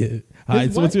Davis? Yeah. All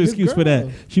right. So what's your wife- his excuse for that?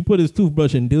 girl. She put his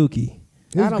toothbrush in Dookie.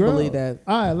 His I don't believe that.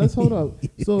 All right, let's hold up.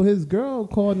 So his girl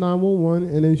called 911,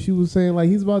 and then she was saying like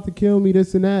he's about to kill me,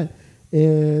 this and that,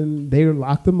 and they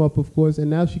locked him up, of course. And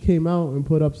now she came out and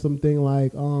put up something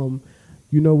like,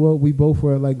 you know what? We both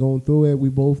were like going through it. We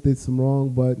both did some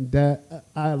wrong, but that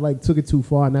I like took it too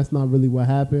far, and that's not really what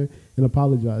happened. And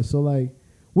apologized. So like,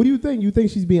 what do you think? You think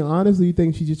she's being honest, or you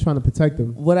think she's just trying to protect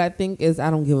him? what I think is I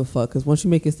don't give a fuck because once you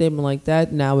make a statement like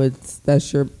that, now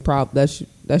that's your that's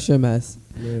your mess.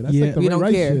 Yeah, that's Yeah. like the We Ray don't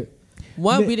Rice care. shit.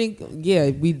 One, Yeah.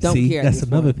 we don't See, care. at that's this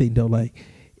another point. thing though. Like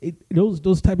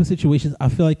those type of situations, I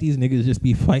feel like these niggas just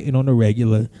be fighting on the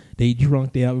regular. They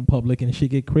drunk, they out in public, and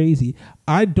shit get crazy.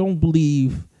 I don't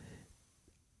believe.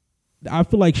 I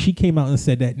feel like she came out and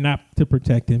said that not to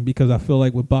protect him because I feel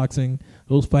like with boxing,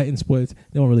 those fighting sports,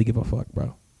 they don't really give a fuck,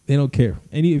 bro. They don't care.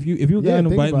 And if you Yeah, get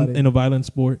think about it. in a violent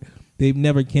sport, they've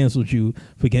never canceled you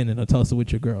for getting in a tussle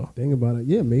with your girl. Think about it.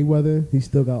 Yeah, Mayweather, he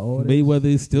still got all that. Mayweather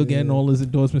is still getting Yeah. all his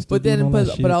endorsements. Still But then, doing all that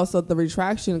but shit. also the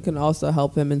retraction can also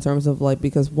help him in terms of like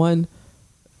because one,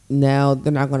 now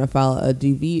they're not going to file a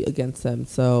DV against him.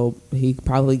 So he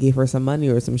probably gave her some money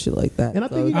or some shit like that. And I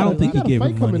So think I don't think he got a gave her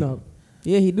fight coming money. up.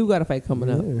 yeah, he do got a fight coming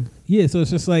up. Yeah. Yeah, so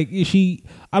it's just like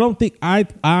I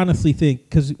honestly think,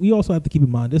 because we also have to keep in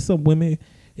mind, there's some women,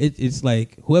 it's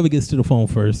like whoever gets to the phone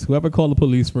first, whoever called the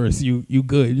police first, you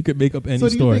good. You could make up any So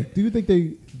story. do you think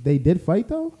they did fight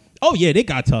though? Oh yeah, they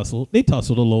got tussled. They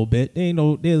tussled a little bit.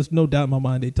 There's no doubt in my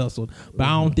mind they tussled. But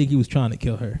I don't think he was trying to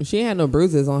kill her. She ain't had no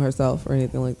bruises on herself or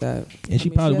anything like that. And she I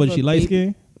mean, probably has was a she light baby-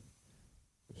 skinned?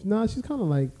 Nah, she's kind of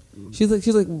like She's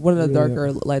like one of the Yeah.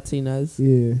 darker Latinas.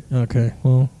 yeah, Okay,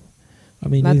 well, I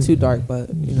mean, Not yeah, too dark,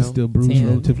 but you know, still bruised tan.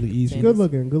 relatively easy. Tan. good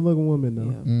looking woman though.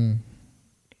 Yeah. Mm.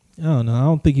 I don't know. I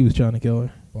don't think he was trying to kill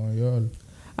her. Bonjour.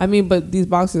 I mean, but these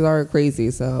boxers are crazy,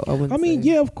 so I wouldn't. I mean, say.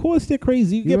 yeah, of course they're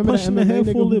crazy. You, You get remember punched that in the MMA head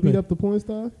nigga for a who beat living. up the porn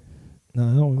star? No,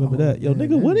 I don't remember Oh, that. Yo, man,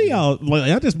 nigga, what are that- y'all? Like,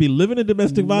 y'all just be living in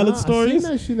domestic violence Nah, I stories?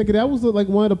 seen that shit, nigga. That was like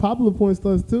one of the popular porn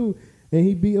stars too. And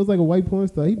it was like a white porn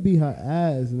star. He beat her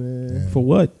ass, man. Damn. For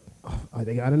what?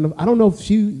 They got in I don't know if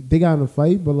they got in a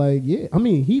fight, but like, yeah. I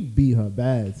mean, he beat her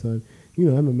bad, son.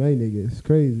 You know, MMA nigga, it's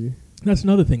crazy. That's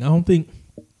another thing. I don't think,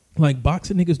 like,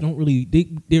 boxing niggas don't really,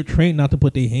 they're trained not to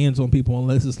put their hands on people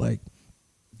unless it's, like,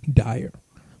 dire.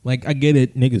 Like, I get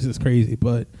it, niggas is crazy,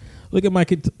 but look at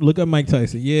Mike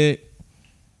Tyson. Yeah,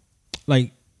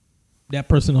 like, that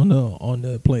person on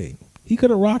the plane. He could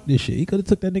have rocked this shit. He could have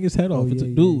took that nigga's head off. It's a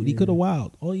yeah, dude. He yeah. could have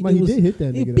wowed. All he But did he was did hit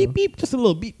that nigga, beep though. beep, just a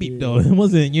little beep beep Yeah. though. It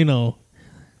wasn't, I But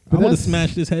would have that's-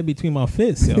 smashed his head between my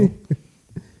fists, yo.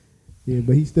 Yeah,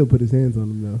 but he still put his hands on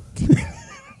him though.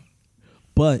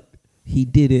 But he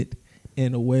did it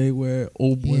in a way where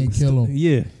old He boy ain't was kill him.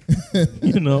 Yeah.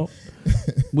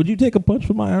 Would you take a punch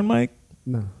from Iron Mike?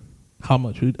 Nah. How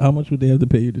much would they have to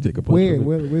pay you to take a punch? from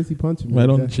him? Where's he punching me? Right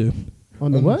on the Jack? chin.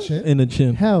 On the On the what? chin? In the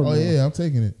chin. Hell Oh no. yeah, I'm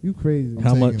taking it. You crazy. I'm How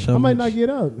taking much? it. How I might much? not get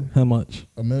up. How much?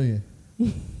 $1 million.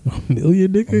 $1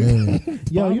 million, $1 nigga. million.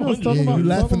 Yo, you know what's talking Yeah,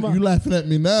 about? you laughing at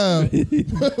me now.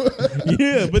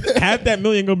 Yeah, but half that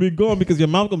million gonna be gone because your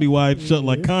mouth gonna be wide shut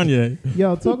like Kanye.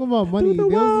 Yo, talking about money. There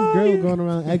was this girl going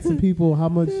around asking people how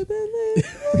much.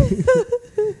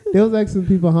 They was asking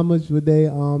people how much would they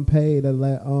pay to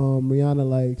let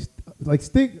Rihanna like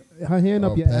stick her hand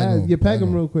up Oh, your peg ass, 'em, you peg peg him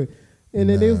 'em. real quick, and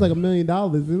then it was Nah. like $1 million. And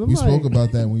I'm We like, spoke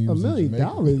about that when you $1 was in million Jamaica.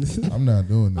 dollars. I'm not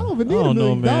doing I that. don't even I need $1 don't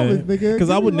know, million, man. nigga. Because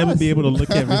I Give would me never less. be able to look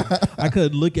at. I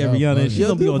could look at Y'all Rihanna. funny. She's You'll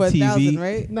gonna be do on it for TV. 1,000,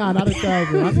 right? Nah, not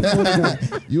 1,000. I can afford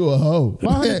that. You a hoe.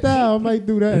 500,000, I might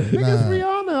do that. Nigga, it's Nah.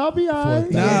 Rihanna. I'll be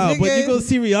alright. Nah, Nah, nigga, but you go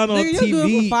see Rihanna on Nigga, you'll do it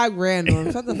TV. for $5,000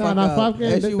 on. Shut the Nah, fuck nah, up. 5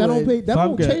 grand. Yes, That you don't would. pay. That $5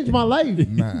 won't grand. change my life.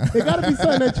 Nah. It gotta be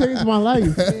something that changed my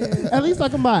life. At least I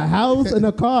can buy a house and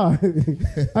a car.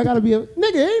 I gotta be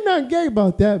nigga. Ain't nothing gay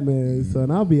about that, man.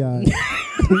 Son, I'll be alright.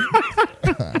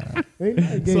 Ain't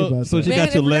nothing gay about So that. she Man,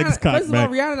 got your if legs Rihanna- cocked First of all, back.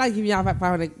 Rihanna not giving y'all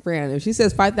 $500,000. If she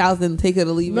says 5,000, take it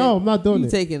or leave it. No, I'm not doing you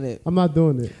it. taking it. I'm not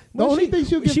doing it. The Well, only she- thing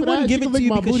she'll get she for that wouldn't is give she it can to lick you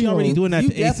my because booty she already hole. doing that You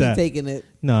to definitely ASAP. taking it.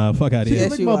 Nah, fuck out of She here. can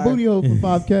Yes, lick you my are. booty hole for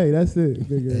 5K. That's it,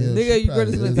 Yeah, nigga. Nigga, she you probably go to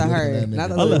is listen to looking her, at that not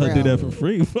nigga. the I'll let her do around. that for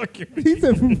free. Fuck you. He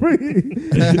said for free.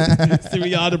 See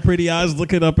Rihanna pretty eyes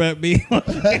looking up at me.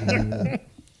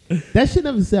 That shit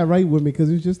never sat right with me because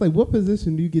it's just like, what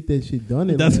position do you get that shit done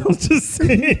in? That's like? what I'm just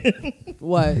saying.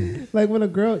 What? Like when a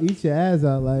girl eats your ass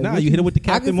out, like Nah, what you hit it with the I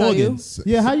Captain can tell you. Morgan.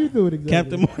 Yeah, how you do it exactly?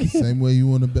 Captain Morgan. Same way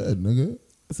you on the bed, nigga.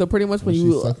 So pretty much when When she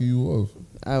you. sucking you off.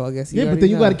 Oh, I guess you Yeah, but already then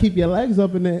you know. got to keep your legs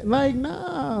up in there. Like,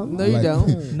 nah, No, you don't.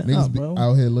 Niggas be bro.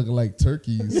 out here looking like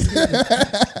turkeys.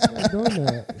 I'm not doing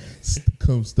that.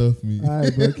 Come stuff me. All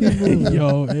right, bro, keep moving.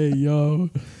 Yo.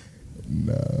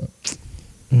 Nah.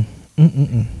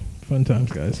 Fun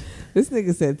times, guys. This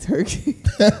nigga said turkey.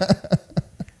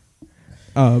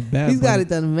 Bad He's got Bunny. it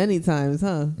done many times,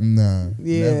 huh? Nah.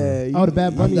 Yeah. Never. you- Oh, the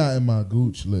Bad I'm Bunny. not in my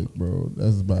gooch lick, bro.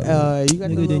 That's about it. You got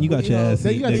Nigga, then you got your ass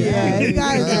Then ate. you got your nigga. Yeah, ass he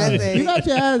got his ass ate. You got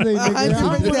your ass ate, nigga.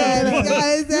 100%. He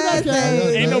got his ass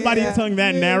ate. Ain't nobody tongue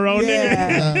that narrow, nigga.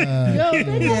 Yeah. Nah.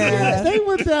 Yo, Yeah. they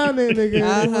went down there, nigga. They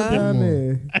went Uh-huh. down Come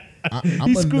there.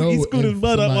 He screwed his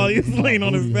butt up while he was laying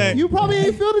on his back. You probably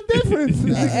ain't feel the difference.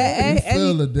 Nah.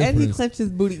 feel the And he difference. clenched his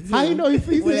booty too. How you know he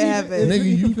feels When it happened. Nigga,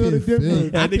 you feel the can feel difference?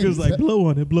 it. That nigga was like, blow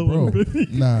on it, blow on Bro,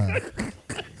 it. nah.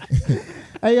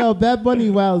 Hey, yo, Bad Bunny,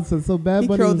 wow. So Bad He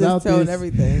Bunny curled was his out toe and there.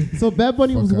 everything. So Bad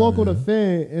Bunny Fuck was outta walking with a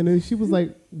here. fan, and then she was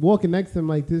like walking next to him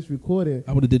like this, recording.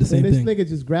 I would have did the same and this thing. nigga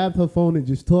just grabbed her phone and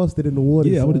just tossed it in the water.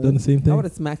 Yeah, I would have son. done the same I thing. would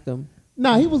have smacked him.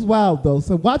 Nah, he was wild though.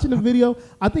 So watching the video,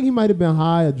 I think he might have been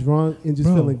high or drunk and just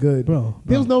Bro, feeling good. bro.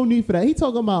 There was no need for that. He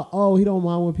talking about, oh, he don't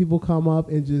mind when people come up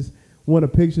and just want a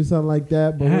picture, something like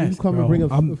that. But when you come and bring a,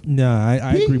 Nah,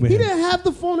 I he, agree with he him. didn't have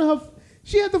the phone in her.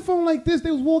 She had the phone like this.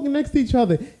 They was walking next to each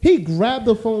other. He grabbed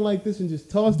the phone like this and just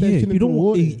tossed that shit you into don't the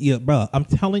water. yeah, bro. I'm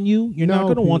telling you, you're not No,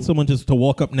 gonna want Pete. someone just to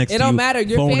walk up next to It you. don't matter.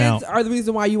 Your phone fans out. are the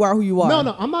reason why you are who you are.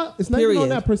 No, I'm not. It's not even on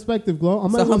Period. that perspective, Glow.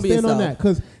 I'm So not gonna humble stand on yourself. that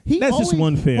because he. That's always, just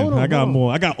one fan. Hold on, I got hold on.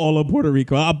 more. I got all of Puerto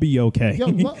Rico. I'll be okay. Yo,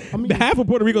 look, I mean- half of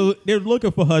Puerto Rico, they're looking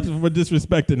for her for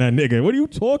disrespecting that nigga. What are you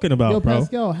talking about, Yo, bro?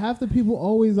 Pascal, half the people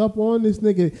always up on this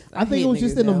nigga. I think hate it was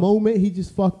just niggas in the now. moment he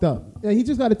just fucked up. Yeah, he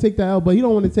just got to take that out, but he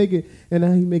don't want to take it, and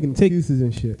now he making Take- excuses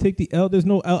and shit. Take the L. There's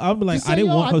no L. I'll be like, Just I say, didn't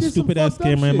yo, want I her did some stupid ass fucked up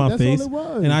camera in shit. my That's all face, it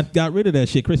was. and I got rid of that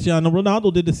shit. Cristiano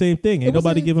Ronaldo did the same thing. Ain't It was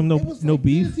nobody like- give him it was no like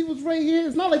beef. this. He was right here.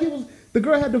 It's not like it was the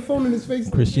girl had the phone in his face.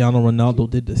 Cristiano Ronaldo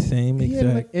did the same He had,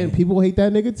 exact. like, and thing. people hate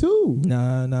that nigga too.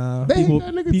 Nah. They hate People,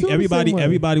 that nigga too the everybody, same way.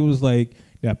 everybody was like,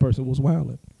 that person was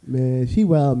wilding. Man, she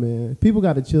wild, man. People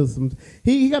got to chill some.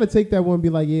 He got to take that one and be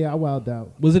like, yeah, I wilded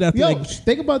out. Was it after? Yo, like,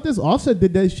 think about this. Offset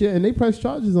did that shit, and they pressed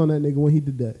charges on that nigga when he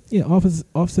did that. yeah,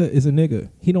 Offset is a nigga.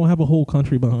 He don't have a whole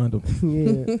country behind him.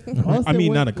 Yeah. Offset I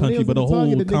mean, not a when they country, was but in a the Target, whole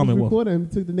the niggas Commonwealth. recorded him,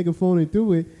 took the nigga phone and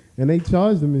threw it, and they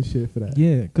charged him and shit for that.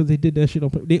 Yeah, because they did that shit on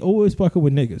purpose. They always fucking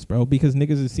with niggas, bro, because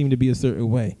niggas seem to be a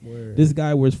certain way. Word. This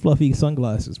guy wears fluffy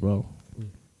sunglasses, bro.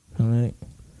 All right.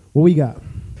 What we got?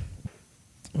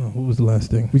 Oh, what was the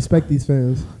last thing? Respect these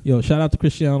fans. Yo, shout out to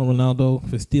Cristiano Ronaldo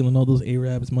for stealing all those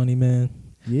Arabs' money, man.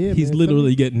 Yeah, He's man.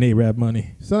 getting getting Arab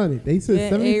money. Sonny, they said Yeah,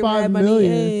 75 A-Rab money,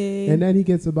 million, ayy. and then he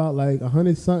gets about like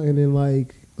 100 something in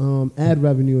like ad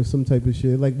revenue or some type of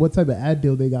shit. Like what type of ad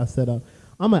deal they got set up.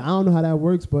 I'm like, I don't know how that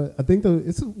works, but I think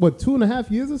it's what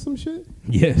 2.5 years or some shit.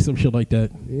 Yeah, some shit like that.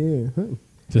 Yeah, huh.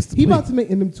 Just to He play. about to make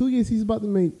in them 2 years. He's about to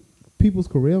make people's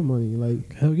career money.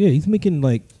 Like, Hell yeah, he's making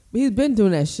like He's been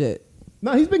doing that shit.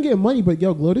 no, he's been getting money, but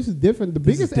yo, Glow, this is different. The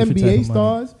This is biggest different type NBA of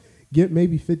money. stars get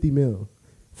maybe 50 mil,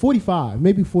 45,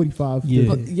 maybe 45. Yeah. 50.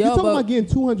 But, You're talking but- about getting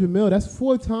 200 mil. That's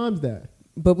 4 times that.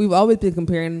 But we've always been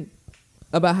comparing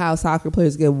about how soccer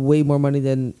players get way more money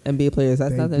than NBA players.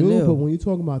 That's They nothing do, new. but when you're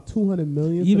talking about 200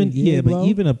 million, even for the year, but Glow,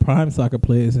 even a prime soccer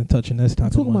player isn't touching this type you're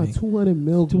of talking money about 200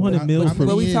 mil. 200 mil How for-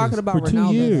 many but we years? talking about for 2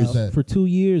 Ronaldo years. now. For 2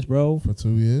 years, bro. For 2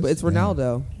 years? But it's Damn.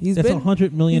 Ronaldo. He's That's been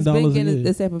 $100 million he's been a getting year.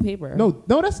 this type of paper. No,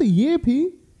 that's a year, P.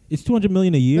 It's $200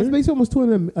 million a year. That's basically almost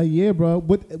 200 a year, bro.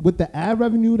 With the ad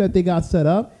revenue that they got set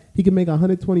up, he can make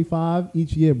 125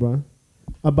 each year, bro.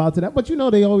 About to that, but you know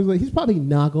they always like he's probably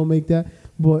not gonna make that,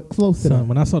 but close to Son, that.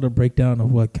 when I saw the breakdown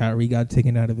of what Kyrie got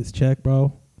taken out of his check,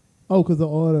 bro, Oh, because of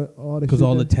all the because shit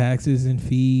all the that- taxes and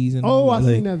fees and Oh, all I that,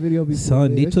 seen that video before. Son,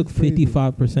 Yeah, they that took shit's crazy.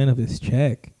 55% of his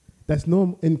check. That's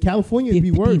normal in California. It'd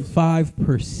be worse.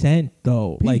 55%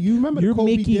 though. Pete, Like you remember the you're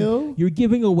Kobe making, deal? you're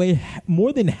giving away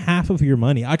more than half of your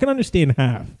money. I can understand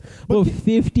half, but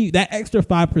 50, that extra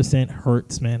 5%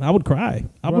 hurts, man. I would cry.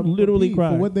 I would Bro, literally Pete,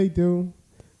 cry. For what they do,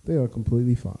 they are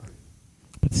completely fine.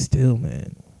 But still,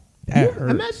 man, that You-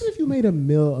 hurts. Imagine if you made $1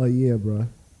 million a year, bro.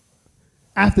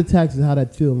 After taxes, how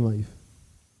that feel in life?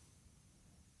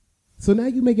 So now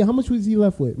you make it. How much was he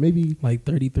left with? Maybe Like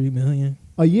 33 million.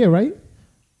 a year, right?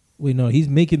 Wait, no, he's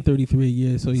making 33 a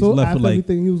year, so he's so left after with like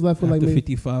everything, he was left with after like maybe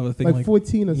 55. I think like like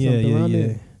 14 or Yeah, something yeah, around yeah.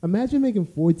 there. Imagine making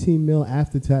 14 mil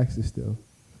after taxes still.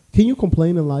 Can you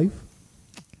complain in life?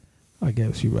 I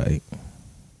guess you're right.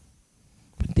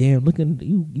 But damn, looking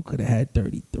you could have had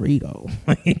 33 though.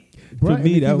 For Bruh, and me,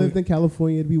 if you that lived would, in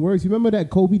California, it'd be worse. You remember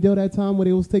that Kobe deal that time where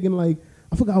they was taking like,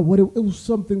 I forgot what it was,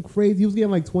 something crazy. He was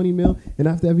getting like 20 mil, and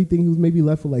after everything, he was maybe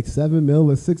left with like 7 mil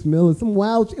or 6 mil or some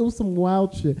wild. It was some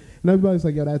wild shit, and everybody's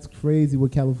like, "Yo, that's crazy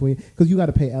with California because you got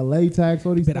to pay LA tax,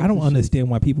 all these." but I types don't of shit. understand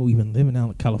why people even living out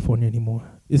in California anymore.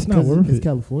 It's not 'Cause worth it's it.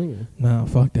 California. Nah,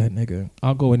 fuck that nigga.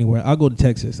 I'll go anywhere. I'll go to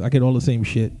Texas. I get all the same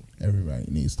shit. Everybody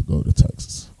needs to go to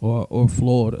Texas. Or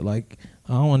Florida. Like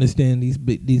I don't understand these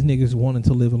niggas wanting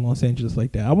to live in Los Angeles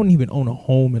like that. I wouldn't even own a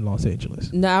home in Los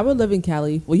Angeles. No, I would live in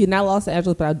Cali. Well, you're not Los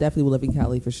Angeles, but I definitely would live in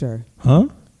Cali for sure. Huh?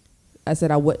 I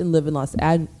said I wouldn't live in Los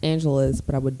Angeles,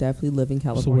 but I would definitely live in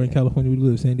California. So where in California would you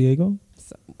live? San Diego?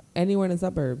 Anywhere in the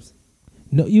suburbs.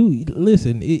 No, you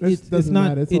listen. It It's doesn't not.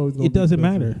 matter. It's always gonna It be doesn't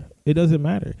different. matter. It doesn't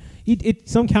matter.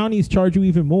 Some counties charge you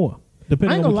even more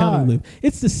depending I on ain't what county gonna you lie. live.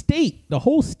 It's the state, the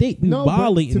whole state. We No, but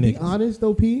violating to be niggas. honest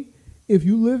though, P, if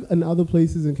you live in other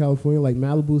places in California, like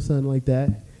Malibu, something like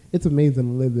that, it's amazing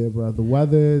to live there, bro. The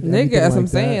weather, Nigga, everything that's what I'm that.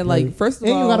 saying. Like, first of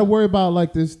and all, you got to worry about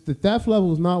like this. The theft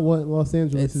level is not what Los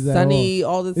Angeles it's is at sunny.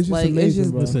 all. All this It's just like it's amazing,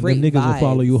 just bro. Listen, great them niggas will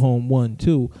follow vibes. you home. 1,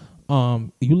 2.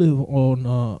 You live on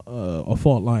a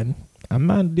fault line. I'm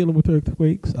not dealing with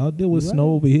earthquakes. I'll deal with You snow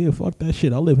right. over here. Fuck that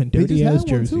shit. I live in They dirty just ass had one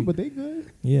Jersey. too, but they good.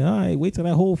 Yeah, all right. Wait till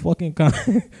that whole fucking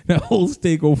that whole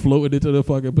state go floating into the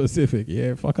fucking Pacific.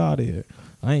 Yeah, fuck out of here.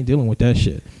 I ain't dealing with that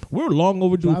shit. We're long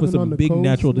overdue Driving for on some the big coast,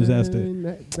 natural man, disaster.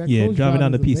 that Yeah, coast driving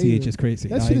down the drive is PCH amazing. is crazy.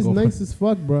 That I shit ain't is gonna nice as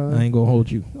fuck, bro. I ain't gonna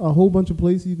hold you. A whole bunch of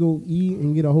places you go eat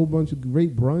and get a whole bunch of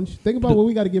great brunch. Think about what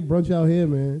we got to get brunch out here,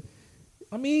 man.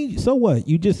 I mean, so what?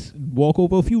 You just walk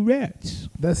over a few rats,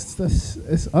 That's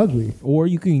it's ugly. or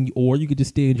you could just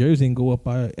stay in Jersey and go up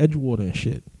by Edgewater and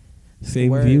shit.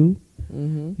 Same Word. view,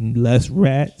 Mm-hmm. less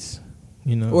rats.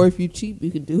 You know, Or if you cheap,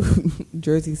 you could do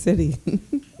Jersey City.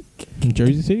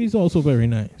 Jersey City is also very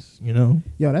nice. You know,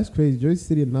 Yo, that's crazy. Jersey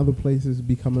City and other places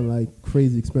becoming like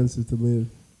crazy expensive to live.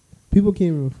 People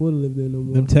can't even afford to live there no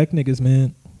more. them tech niggas,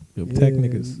 man. Them tech Yeah.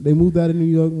 niggas. They moved out of New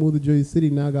York, moved to Jersey City.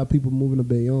 Now got people moving to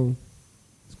Bayonne.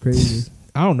 It's crazy.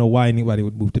 I don't know why anybody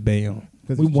would move to Bayonne.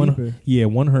 Because We it's won, cheaper.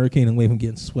 one hurricane away from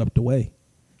getting swept away.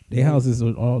 Their houses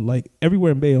are all like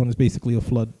everywhere in Bayonne is basically a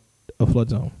flood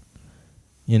zone.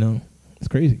 You know, it's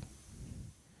crazy.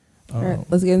 All right,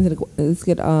 let's get into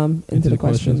the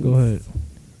questions. Go ahead.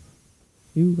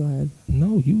 You go ahead.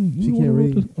 No, you. She the one can't who wrote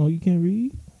read. this- Oh, you can't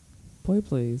read. Boy,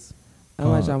 please. I'm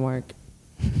not John Mark.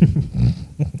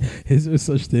 Is there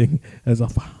such thing as a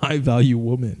high value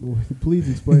woman? Please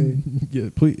explain. Yeah,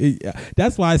 please. Yeah.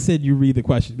 That's why I said you read the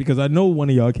question because I know one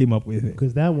of y'all came up with it.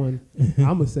 Because that one,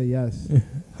 I'm going to say yes.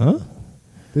 Huh?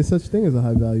 There's such thing as a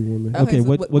high value woman. Okay, so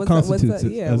what what's constitutes the-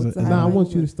 it yeah, as what's a- the high Now I value want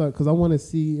you to woman? start because I want to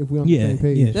see if we're on Yeah, the same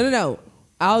page. yeah. No.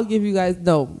 I'll give you guys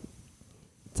tell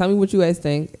me what you guys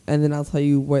think, and then I'll tell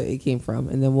you where it came from,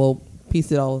 and then we'll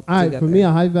piece it all All right, together. for me,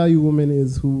 a high value woman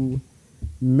is who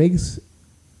makes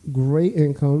great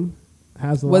income,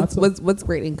 has lots of what's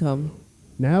great income?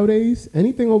 nowadays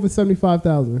anything over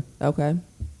 75,000. Okay.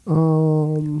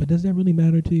 But does that really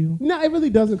matter to you? No, it really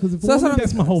doesn't because if a So that's woman, what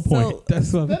That's my whole point. So-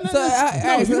 That's what.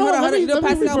 So, hold on,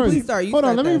 Pascal, please start. Hold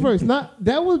on, let me reverse. Not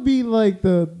that would be like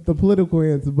the political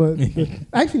answer, but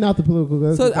actually not the political.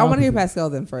 That's So the I want to hear opposite. Pascal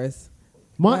then first.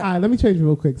 All right, let me change it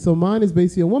real quick. So mine is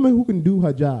basically a woman who can do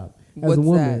her job as What's a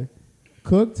woman.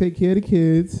 Cook, take care of the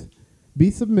kids, be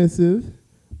submissive,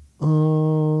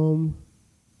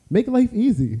 make life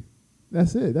easy.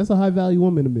 That's it. That's a high value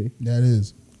woman to me. That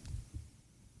is.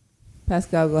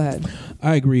 Pascal, go ahead.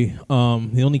 I agree.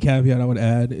 The only caveat I would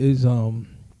add is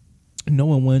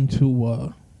knowing when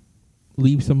to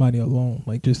leave somebody alone.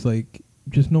 Like just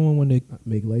knowing when to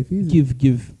Make life easy.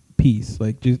 give peace.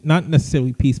 Like just not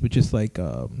necessarily peace, but just like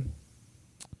room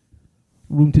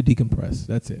to decompress.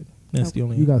 That's it. That's the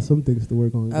only. You got some things to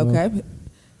work on. girl. Okay.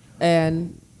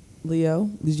 And Leo,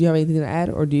 did you have anything to add,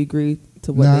 or do you agree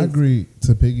to what? No, I they- agree.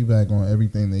 To piggyback on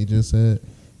everything they just said,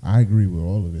 I agree with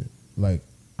all of it. Like,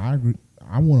 I agree.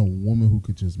 I want a woman who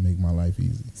could just make my life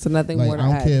easy. So nothing Like, more to I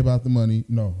don't add. care about the money.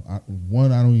 No, I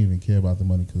don't even care about the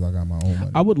money because I got my own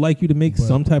money. I would like you to make But-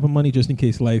 some type of money just in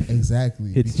case life.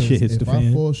 Exactly. Hits- Because shit hits if the I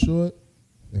fan. fall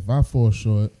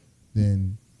short,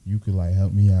 then you could like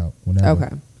help me out whenever.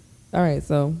 Okay. All right.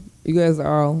 So you guys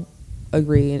are all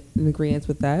in agreement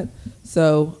with that.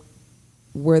 So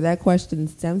where that question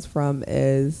stems from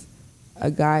is a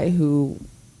guy who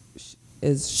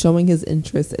is showing his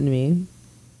interest in me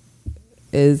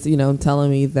is, telling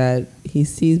me that he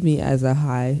sees me as a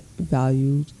high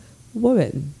valued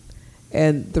woman.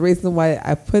 And the reason why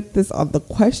I put this on the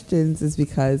questions is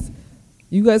because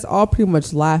you guys all pretty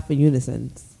much laugh in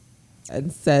unison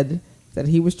and said that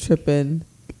he was tripping.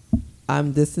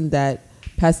 I'm this and that.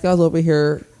 Pascal's over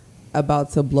here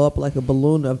about to blow up like a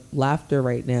balloon of laughter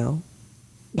right now.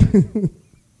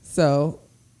 So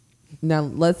now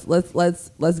let's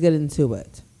get into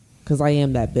it, because I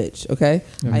am that bitch. Okay,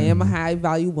 I am a high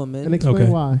value woman. And explain Okay.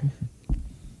 why.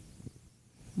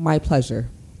 My pleasure.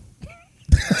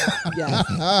 Yes.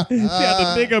 You have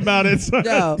to think about it.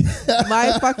 No,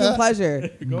 my fucking pleasure.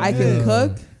 I can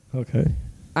cook. Okay.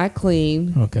 I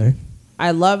clean. Okay.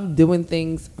 I love doing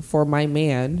things for my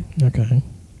man. Okay.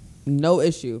 No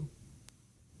issue.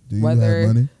 Do you Whether- have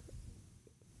money?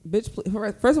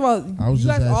 Bitch, first of all, I was you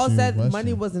just guys all asking you a said question.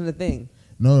 money wasn't a thing.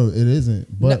 No, it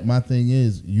isn't. But No. my thing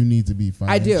is, you need to be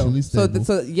I financially do. So, stable.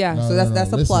 so yeah. No, so that's no,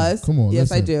 that's a listen, plus. Come on. Yes,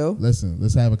 listen, I do. Listen,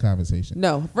 let's have a conversation.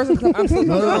 No, first of all, I'm so,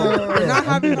 no, we're not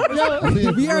having. I'm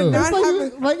being We are real. not It's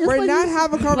having. like- it's We're like not you-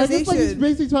 having a Like, it's like he's conversation.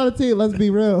 basically trying to tell you, let's be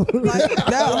real. Like,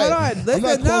 no, hold on. I'm Listen,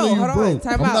 not no, calling you hold on. broke.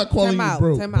 Time I'm out. not calling time you out.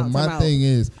 broke. Time But out. my Time out. thing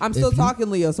is, I'm if still you- talking,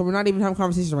 Leo. So we're not even having a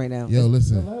conversation right now. Yo,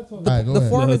 listen. So All right, go The ahead.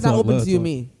 forum Let is not her talk, open let to you, her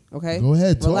me. Okay. Go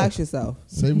ahead, talk. Relax yourself.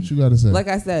 Say what you got to say. Like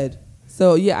I said.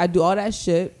 So yeah, I do all that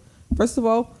shit. First of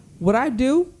all, what I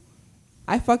do,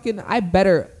 I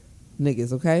better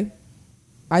niggas, okay?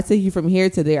 I take you from here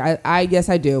to there. I guess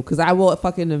I do, because I will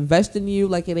fucking invest in you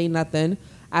like it ain't nothing.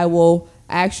 I will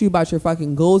ask you about your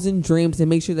fucking goals and dreams and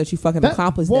make sure that you fucking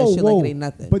accomplish that shit like it ain't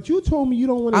nothing. But you told me you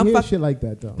don't want to hear shit like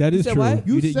that though. That is said true. what?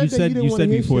 You did- said that you didn't wanna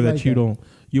hear before shit that like you that. don't.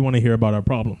 You want to hear about our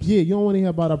problems. Yeah, you don't want to hear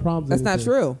about our problems. That's not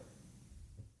true.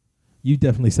 You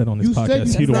definitely said on this You said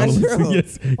podcast you- you don't That's want not to true.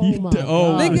 listen. Yes. Oh You my d-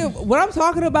 God. Nigga, what I'm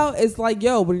talking about is like,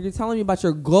 yo, when you're telling me about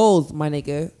your goals, my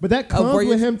nigga. But that comes where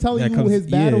with you- him telling That you comes- his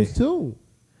battles yeah. too.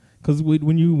 Because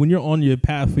when you're on your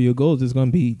path for your goals, it's gonna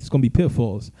be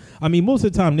pitfalls. I mean, most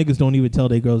of the time niggas don't even tell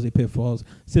their girls they pitfalls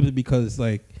simply because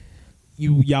like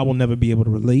y'all will never be able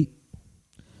to relate.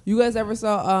 You guys ever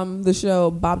saw the show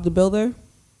Bob the Builder?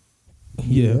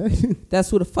 Yeah. That's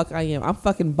who the fuck I am. I'm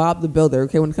fucking Bob the Builder.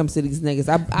 Okay, when it comes to these niggas,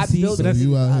 I See, build. but that's,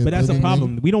 you out here but that's a building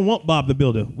problem. We don't want Bob the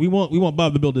Builder. We want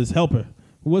Bob the Builder's helper.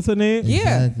 What's her name?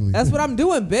 Yeah, Exactly. that's what I'm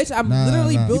doing, bitch. I'm Nah,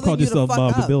 literally nah. You building called you the yourself fuck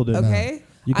Bob the up. Builder. Okay,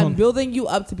 You I'm called- building you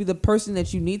up to be the person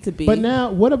that you need to be. But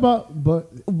now, what about?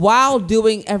 But while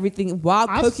doing everything, while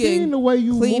I've cooking, seen the way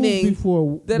you cleaning, move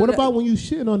before. da- What da- about when you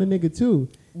shitting on a nigga too?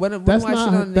 When That's I shit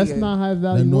on a not. That's nigga. not high Let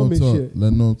value no woman talk. shit.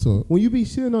 Let no talk. When you be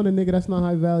shitting on a nigga, that's not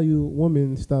high value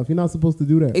woman stuff. You're not supposed to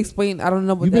do that. Explain. I don't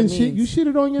know what You've that been means. shit. You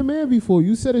shitted on your man before.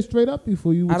 You said it straight up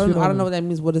before. You. I don't. shit on I don't him. know what that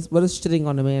means. What is shitting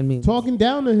on a man means? Talking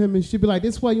down to him and shit. Be like,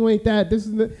 this why you ain't that. This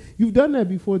is the. You've done that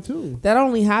before too. That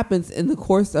only happens in the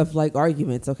course of like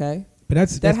arguments. Okay. But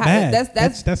that's That bad.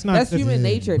 that's not human yeah,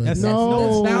 nature. but- That's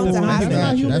No, bound to that's not happen. human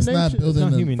nature. human That's not nature. building. It's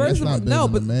not a- human That's nature. not no,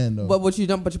 building a man though. But what you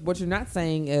don't. But what you're not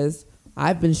saying is,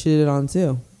 I've been shitted on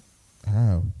too.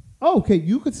 How? Oh, okay,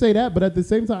 you could say that, but at the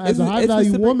same time, as a It's- high it's value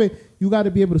specific- woman, you got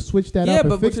to be able to switch that Yeah, up and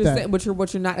but fix what you're that. saying,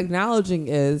 what you're not acknowledging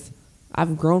is,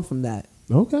 I've grown from that.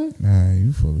 Okay, Nah,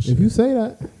 you full of shit. if you say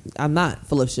that, I'm not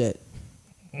full of shit.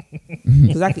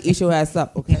 Because I can eat your ass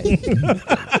up. Okay.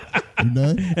 You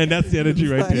done? And that's the energy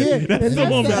right there. Yeah, That's and the that's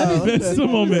moment. the energy That's the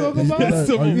we moment. talk about. That's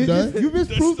the Are you moment. done? You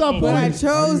just proved our But I point.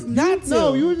 chose not to.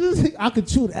 No, you just I could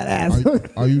chew that ass.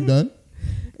 Are you done?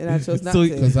 And I chose not So- to.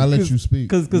 Because I let you speak.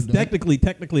 Because You done?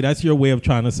 technically, that's your way of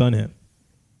trying to son him.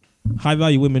 High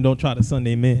value women don't try to son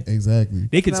their man. Exactly.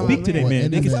 They can That's not speak my to their man.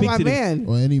 man. They That's can not speak my to their man.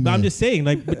 Or any But man. I'm just saying,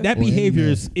 like, but that Or any behavior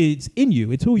man. is in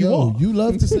you. It's who you Yo, are. you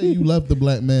love to say you love the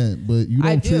black man, but you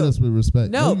I don't treat do. us with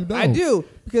respect. No, you don't. I do.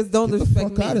 Because don't Get the disrespect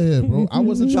fuck me. out of here, bro. I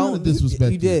wasn't trying to Don't-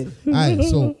 disrespect you did. All right,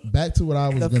 so back to what I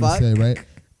was The gonna fuck? say, right?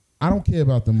 I don't care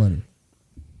about the money,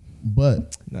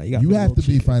 but Nah, you, gotta be a have to little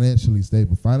be chicken. financially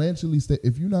stable. Financially stable.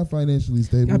 If you're not financially You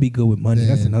stable, gotta be good with money.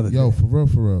 That's then, another yo, thing.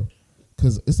 for real,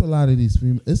 because it's a lot of these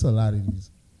it's a lot of these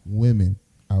women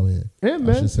out here. And I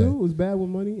men should say. too was bad with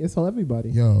money. It's all everybody.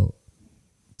 Yo,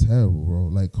 terrible, bro.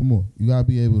 Like, come on, you gotta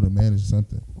be able to manage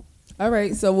something. All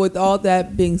right. So with all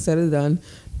that being said and done,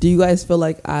 do you guys feel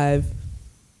like I've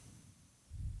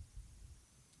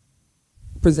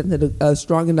presented a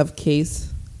strong enough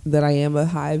case that I am a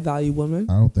high value woman?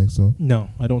 I don't think so. No,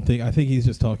 I don't think. I think he's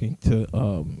just talking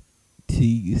to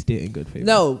T. Stay in good favor.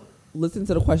 No. Listen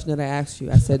to the question that I asked you.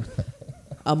 I said,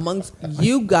 amongst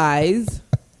you guys,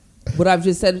 what I've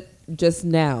just said just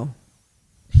now.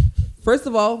 First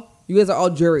of all, you guys are all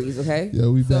juries, okay? Yeah,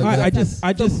 we So back.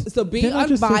 so being Can I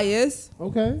just say- unbiased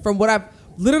Okay. from what I've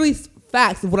literally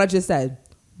facts of what I just said.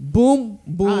 Boom,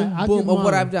 boom, I'll boom give of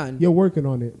what mine. I've done. You're working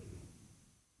on it.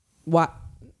 What?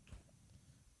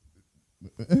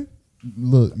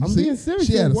 Look, you I'm see, being serious.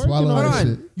 she You're had to working swallow on that Hold shit.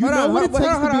 on. You know what it takes to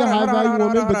be a high value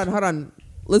woman, but hold on.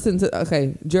 Listen to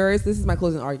okay, jurors. This is my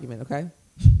closing argument. Okay.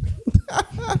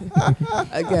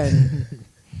 Again,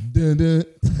 Dun, dun.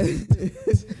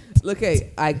 look.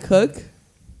 Hey, I cook.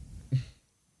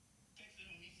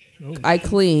 I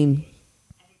clean.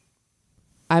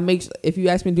 I make. If you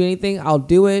ask me to do anything, I'll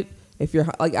do it. If you're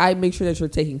like, I make sure that you're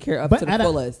taken care of to the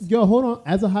fullest. Yo, hold on.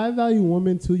 As a high value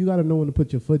woman too, you got to know when to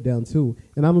put your foot down too.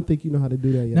 And I don't think you know how to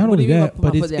do that yet. Not What do only you mean that, by put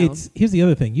but my foot down? it's here's the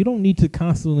other thing. You don't need to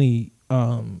constantly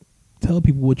tell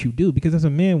people what you do, because as a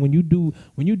man, when you do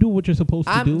what you're supposed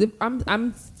to do.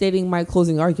 I'm stating my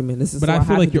closing argument. This is. But so I feel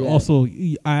have like to do you're that. also.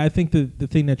 I think the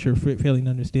thing that you're failing to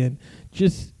understand,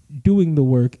 just doing the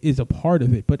work is a part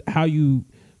of it, but how you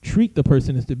treat the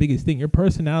person is the biggest thing. Your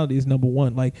personality is number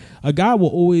one. Like, a guy will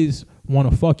always want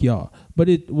to fuck y'all, but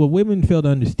what women fail to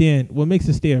understand, what makes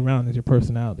it stay around is your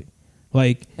personality.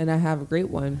 Like, And I have a great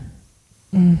one.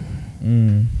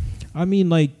 I mean,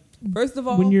 like, First of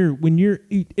all, when you're,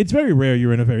 it's very rare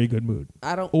you're in a very good mood,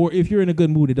 I don't. or if you're in a good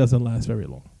mood, it doesn't last very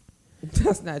long.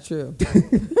 That's not true.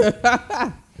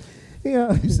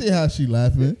 Yeah. You see how she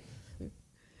laughing?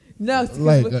 No,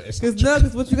 Like,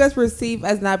 because what you guys perceive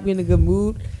as not being in a good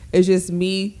mood is just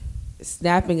me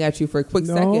snapping at you for a quick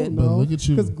second. But look at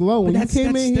you. Because Glow, when But you that's- came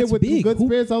in that's- here that's with big. good Who-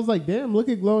 spirits, I was like, damn, look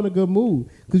at Glow in a good mood.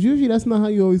 Because usually that's not how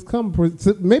you always come.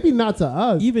 Maybe not to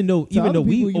us. Even though other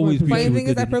we people, you always might greet Funny you with thing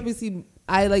is, good I energy. purposely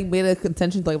I like made a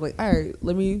contention like all right,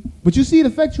 let me. But you see, the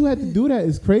fact you had to do that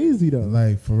is crazy though.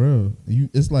 Like for real,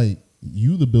 it's like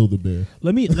you the Build-A-Bear.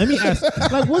 Let me ask.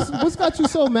 Like what's got you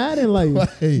so mad in life?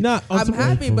 Like, Nah, I'm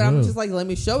happy, for but I'm real. just like, let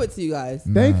me show it to you guys.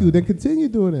 Thank nah, you. Then continue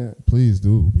doing that. Please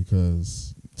do,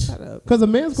 because Shut up. Because a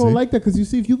man's gonna See? like that. Because you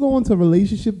see, if you go into a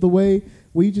relationship the way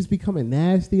where you just becoming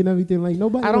nasty and everything, like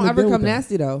nobody. I don't wanna ever deal come with that.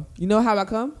 nasty though. You know how I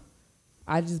come?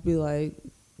 I just be like,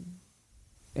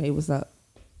 hey, what's up?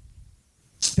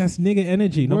 That's nigga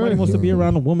energy. Nobody Word. wants to be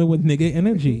around a woman with nigga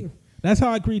energy. That's how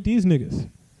I greet these niggas.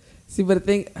 See, but the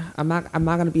thing, I'm not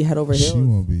gonna be head over she heels.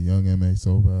 want to be young MA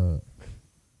so bad.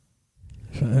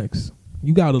 Facts.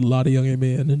 You got a lot of young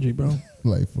man energy, bro.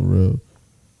 Like for real.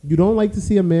 You don't like to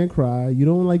see a man cry. You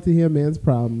don't like to hear a man's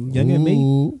problems. Young and me.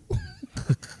 Ooh.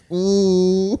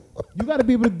 Ooh. You got to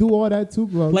be able to do all that too,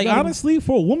 bro. You Like gotta- honestly,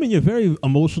 for a woman, you're very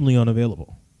emotionally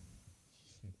unavailable.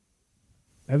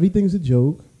 everything's a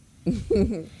joke.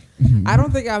 I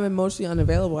don't think I'm emotionally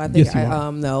unavailable. I think Yes, you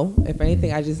are. no. If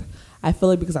anything, I feel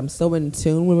like because I'm so in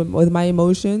tune with my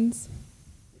emotions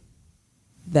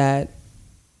that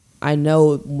I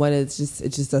know when it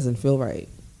just doesn't feel right.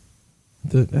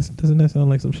 Doesn't that sound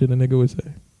like some shit a nigga would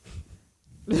say?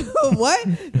 What?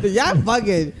 Y'all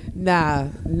bugging. Nah.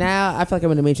 Now I feel like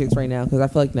I'm in the Matrix right now because I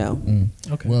feel like no.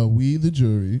 Okay. Well, we the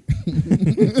jury.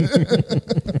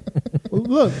 Well,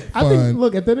 look, I Fine. think.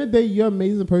 Look, at the end of the day, you're an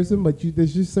amazing person, but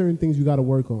there's just certain things you got to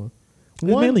work on. It's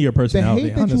mainly your personality, The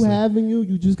hate that honestly. you have in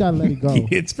you just gotta let it go.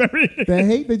 It's very. The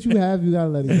hate that you have, you gotta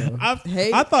let it go.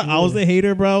 I thought I was a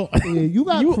hater, bro. Yeah, you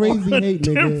got You crazy are a hate,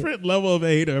 nigga. different level of a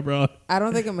hater, bro. I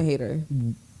don't think I'm a hater.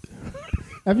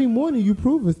 Every morning you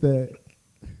prove us that.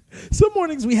 Some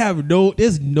mornings we have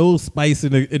there's no spice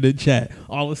in the chat.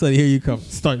 All of a sudden, here you come,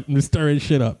 start stirring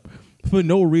shit up for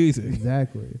no reason.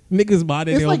 Exactly. Niggas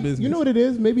minding It's their like, own business. you know what it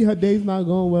is? Maybe her day's not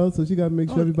going well, so she gotta make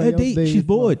sure everybody Her else day, day she's is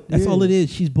bored. fine. That's Yeah. all it is.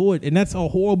 She's bored, and that's a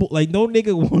horrible. Like no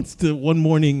nigga wants to. One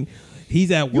morning,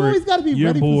 he's at work. You always gotta be you're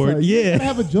ready bored. for something. You Yeah, gotta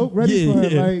have a joke ready Yeah, for her.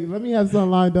 yeah. Like, let me have something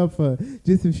lined up for her,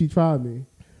 just if she tried me.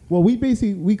 Well,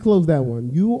 we closed that one.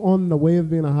 You on the way of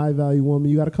being a high value woman.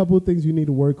 You got a couple of things you need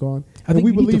to work on. I and think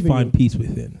we you need believe to in find you. peace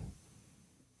within.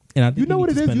 And I think You know need what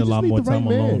to it is? spend You a just lot need more the right time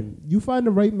man. alone. You find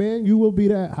the right man, you will be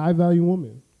that high value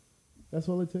woman. That's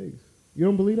all it takes. You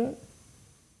don't believe that?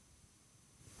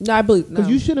 No, I believe no.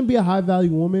 Because you shouldn't be a high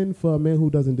value woman for a man who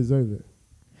doesn't deserve it.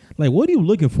 Like, what are you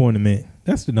looking for in a man?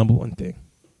 That's the number one thing.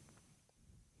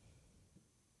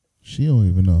 She don't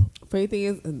even know. Funny thing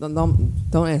is,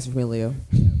 don't answer for me, Leo.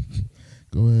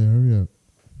 Go ahead, hurry up.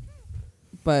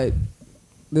 But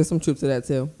there's some truth to that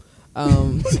too.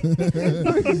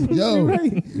 Yo,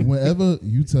 Right. whenever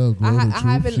you tell girl the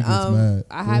truth, she gets mad.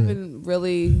 I Go haven't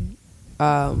really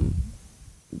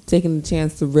taken the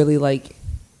chance to really like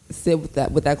sit with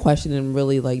that question and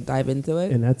really like dive into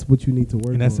it. And that's what you need to work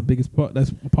on. And that's the biggest part. That's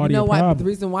part You know of your why? The problem.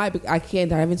 reason why I can't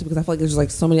dive into it because I feel like there's just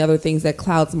like so many other things that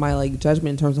clouds my like judgment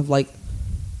in terms of like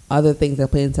other things that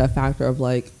play into a factor of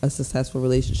like a successful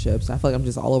relationship. So I feel like I'm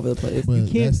just all over the place. But You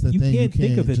can't- that's the you thing. can't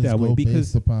think of it just that way go because-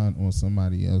 based upon on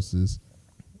somebody else's,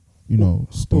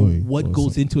 story. Or what or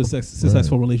goes some- into a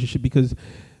successful relationship, because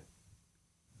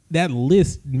that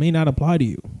list may not apply to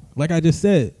you. Like I just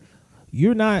said,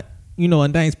 you're not, a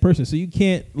nice person, so you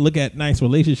can't look at nice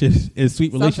relationships and sweet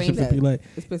Stop relationships saying and be that. like,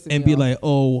 It's pissing me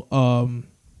off.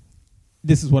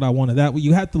 this is what I wanted. That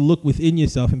you have to look within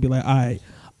yourself and be like, all right,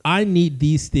 I need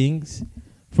these things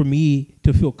for me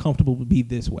to feel comfortable to be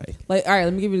this way. Like, all right,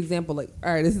 let me give you an example. Like,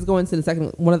 all right, this is going to the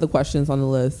second one of the questions on the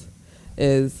list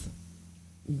is,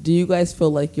 do you guys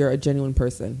feel like you're a genuine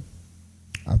person?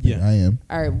 I think Yeah. I am.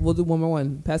 All right, we'll do one more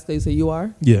one. Pascal, you say you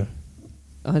are Yeah,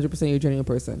 100% you're a genuine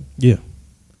person. yeah.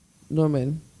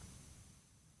 Norman,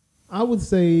 I would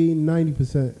say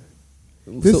 90%.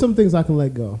 There's so some things I can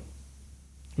let go.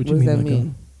 what does that like,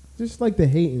 mean? Just like the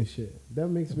hate and shit. That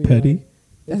makes me Petty? like-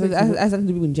 it That's makes me- nothing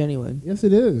to do with genuine. yes,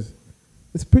 it is.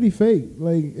 It's pretty fake.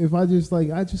 Like if I just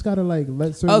gotta like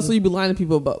let certain. Oh, so you be lying to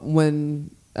people, but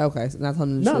when okay, so not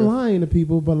telling them the not truth. lying to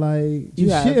people, but like You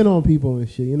just have. shitting on people and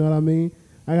shit. You know what I mean?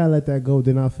 I gotta let that go.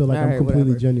 Then I feel like All I'm right, completely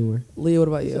whatever. genuine. Leo, what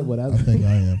about So you? whatever. I think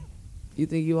I am. You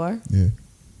think you are? Yeah.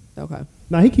 Okay.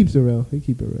 Nah, he keeps it real. He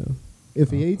keep it real. If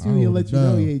he hates I you, he'll hold let it you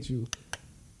know down. he hates you.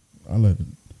 I let it.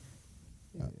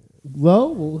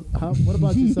 Well, what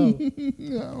about yourself?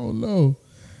 I don't know.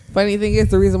 Funny thing is,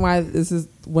 the reason why this is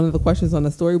one of the questions on the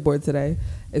storyboard today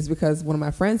is because one of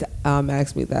my friends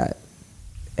asked me that,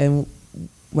 and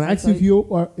when I Ask if you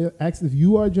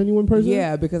are a genuine person.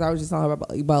 yeah, because I was just telling her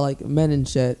about like men and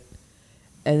shit,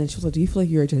 and then she was like, "Do you feel like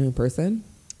you're a genuine person?"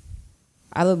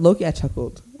 I low-key, I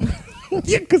chuckled.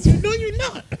 Yeah, because you know you're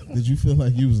not. Did you feel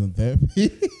like you was in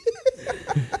therapy?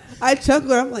 I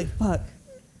chuckled. I'm like, fuck.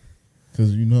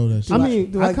 Because you know that shit. I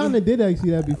mean, do I I- kind of did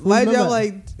actually that before. My Remember- job,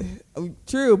 like,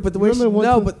 true, but the way she, Remember one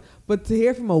no, time- but to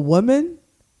hear from a woman,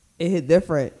 it hit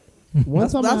different. One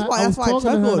That's- time that's I why- was that's why I talking to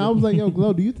her and chuckled. I was like, "Yo,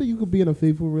 Glow, do you think you could be in a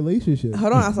faithful relationship?"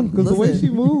 Hold on, Because the way she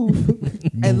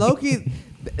moved, and Loki,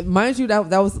 mind you, that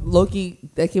was Loki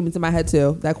that came into my head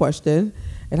too. That question,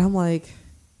 and I'm like,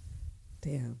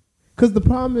 damn. because the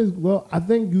problem is, well, I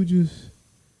think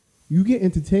you get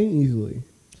entertained easily.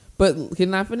 But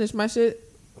can I finish my shit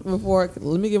before?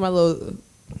 Let me get my little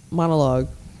monologue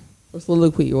or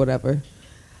soliloquy or whatever.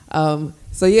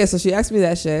 So yeah, so she asked me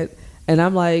that shit, and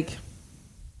I'm like,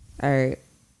 all right,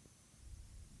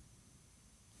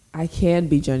 I can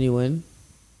be genuine,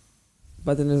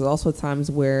 but then there's also times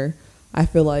where I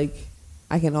feel like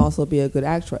I can also be a good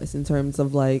actress in terms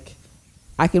of like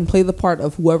I can play the part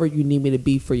of whoever you need me to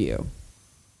be for you,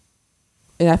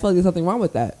 and I feel like there's nothing wrong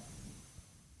with that.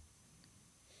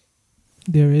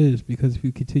 There is, because if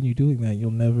you continue doing that,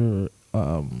 you'll never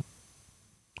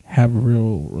have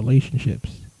real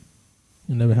relationships.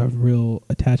 You'll never have real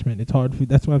attachment. It's hard for.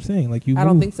 That's what I'm saying. Like you, I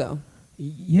don't think so.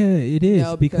 Yeah, it is,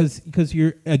 No, because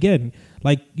you're, again,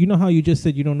 like, you know how you just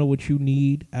said you don't know what you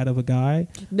need out of a guy.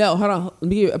 No, hold on. Let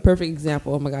me give you a perfect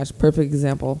example. Oh my gosh, perfect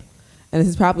example. And this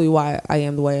is probably why I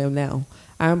am the way I am now.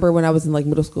 I remember when I was in like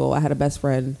middle school, I had a best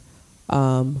friend,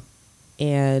 and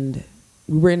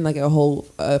we were in like a whole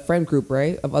friend group,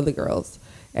 right, of other girls,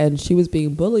 and she was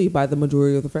being bullied by the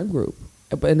majority of the friend group.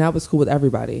 And I was cool with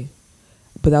everybody,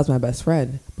 but that was my best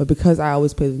friend. But because I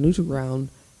always played the neutral ground,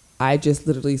 I just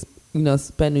literally,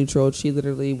 spent neutral. She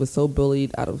literally was so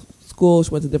bullied out of school. She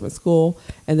went to a different school,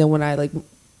 and then when I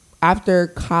after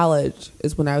college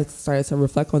is when I started to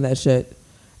reflect on that shit,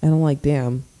 and I'm like,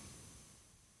 damn,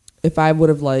 if I would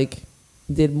have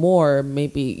did more,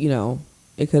 maybe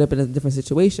it could have been a different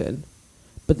situation.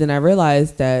 But then I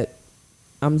realized that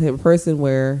I'm the type of person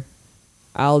where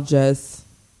I'll just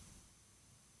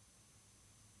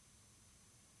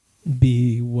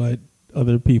Be what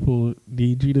other people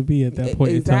need you to be at that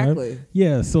point in exactly. time.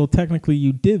 Yeah, so technically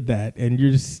you did that, and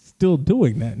you're still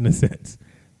doing that in a sense.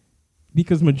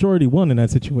 Because majority won in that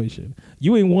situation.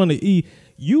 You ain't want to eat.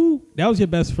 That was your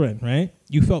best friend, right?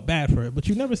 You felt bad for it, but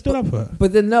you never stood up for her.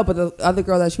 But then but the other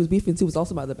girl that she was beefing to was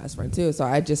also my other best friend too. So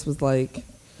I just was like,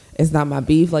 it's not my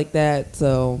beef like that.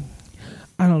 So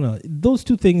I don't know. Those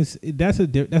two things, that's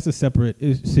a separate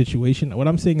situation. What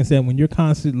I'm saying is that when you're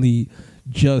constantly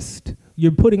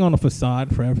you're putting on a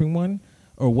facade for everyone,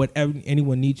 or whatever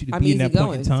anyone needs you to I'm be in that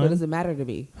point easygoing, in so it time. doesn't matter to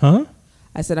me. Huh?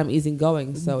 I said I'm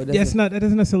easygoing, so it doesn't. That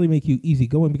doesn't necessarily make you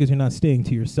easygoing, because you're not staying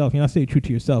to yourself. You're not staying true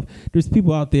to yourself. There's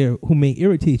people out there who may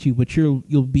irritate you, but you'll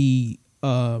play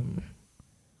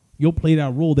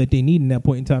that role that they need in that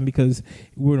point in time, because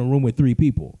we're in a room with 3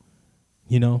 people.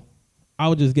 I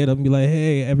would just get up and be like,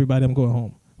 "Hey, everybody, I'm going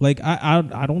home." Like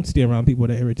I don't stay around people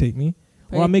that irritate me,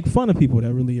 or I make fun of people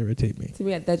that really irritate me. To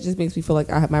me, that just makes me feel like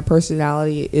my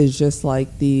personality is just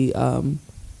like the I'm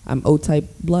O-type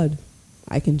blood.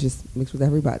 I can just mix with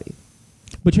everybody.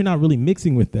 But you're not really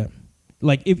mixing with them.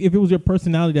 Like if it was your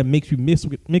personality that makes you mix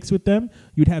with them,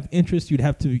 you'd have interest.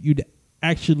 You'd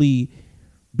actually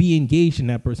be engaged in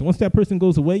that person. Once that person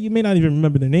goes away, you may not even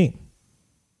remember their name.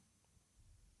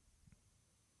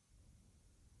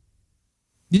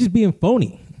 You're just being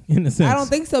phony in a sense. I don't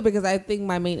think so, because I think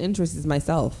my main interest is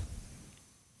myself.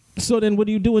 So then, what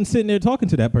are you doing sitting there talking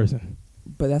to that person?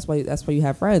 But that's why you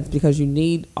have friends, because you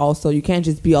can't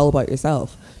just be all about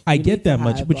yourself. I get that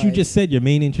much, but you just said your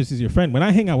main interest is your friend. When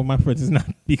I hang out with my friends, it's not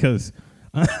because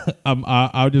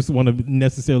I just want to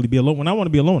necessarily be alone. When I want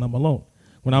to be alone, I'm alone.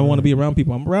 When I want to be around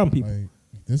people, I'm around people. Like,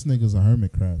 this nigga's a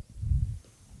hermit crab.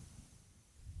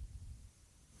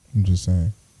 I'm just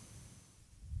saying.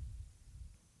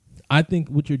 I think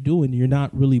what you're doing, you're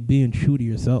not really being true to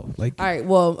yourself. Like, All right,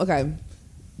 well, okay.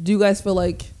 Do you guys feel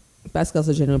like Pascal's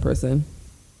a genuine person?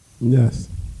 Yes.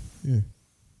 Yeah.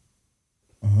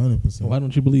 100%. why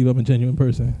don't you believe I'm a genuine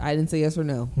person? I didn't say yes or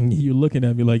no. You're looking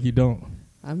at me like you don't.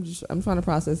 I'm trying to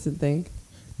process and think.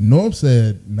 Norm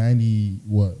said 90%.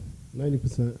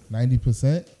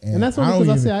 90%. And that's only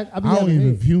because I say I be don't having even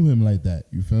hate. view him like that.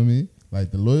 You feel me?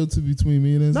 Like the loyalty between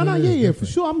me and his No, nigga is yeah, for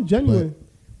different. sure. I'm genuine.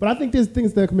 But I think there's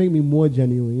things that can make me more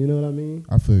genuine. You know what I mean?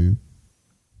 I feel you.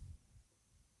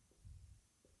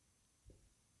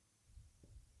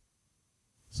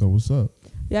 So what's up?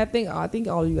 Yeah, I think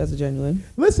all of you guys are genuine.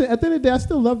 Listen, at the end of the day, I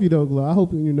still love you, though, Glow. I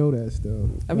hope you know that still.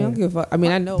 I mean, I don't give a fuck. I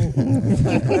mean, I know.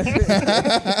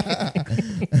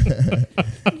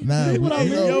 Nah, nah, what I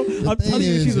mean? I'm telling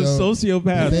you, she's a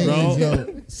sociopath,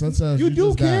 bro. Sometimes You do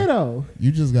just care gotta, though.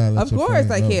 You just gotta let Of your course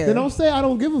friends I know. care. Then don't say I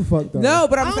don't give a fuck though. No,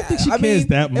 but I don't think she cares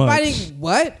that If I much. didn't,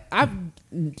 what?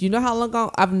 Do you know how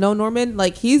long I've known Norman?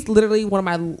 Like he's literally one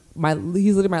of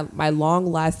he's literally my long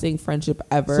lasting friendship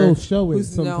ever. So show it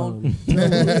Who's sometimes.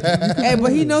 Hey,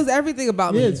 but he knows everything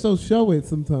about me. Yeah, so show it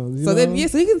sometimes. You So know? then, yeah,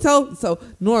 so you can tell. So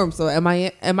Norm, so am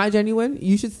I genuine?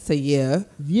 You should say yeah,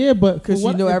 Yeah, but because for you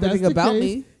what- know if everything that's the about case,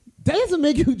 me. That doesn't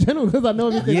make you genuine because I know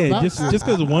everything Yeah, about just you.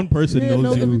 because one person Yeah,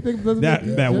 knows you everything doesn't that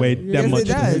make- that way yeah. that Yes, much it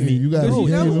does. doesn't mean You gotta Because you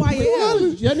know gain who I them. You am.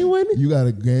 was genuine. You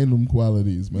gotta gain them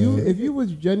qualities, man. If you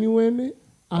was genuine,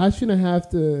 I shouldn't have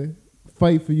to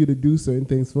fight for you to do certain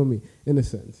things for me. In a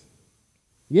sense,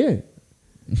 yeah.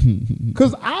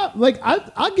 Cause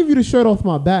I give you the shirt off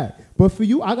my back, but for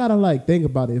you, I gotta like think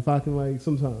about it if I can like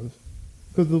sometimes.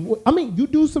 Cause you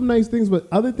do some nice things, but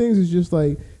other things is just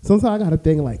like sometimes I gotta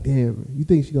think like, damn, you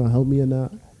think she gonna help me or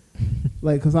not?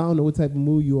 Like, cause I don't know what type of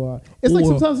mood you are. It's like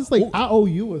Or- sometimes it's like I owe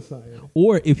you or something.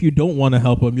 Or if you don't want to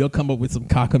help him, you'll come up with some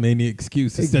cockamamie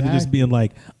excuse instead of just Exactly. being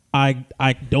like, I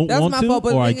don't That's want my to fault.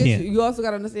 But or the I thing is, can't. you also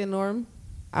gotta understand, Norm.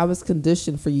 I was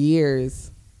conditioned for years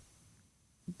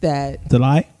that, To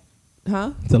lie?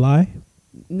 huh? To lie?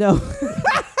 No.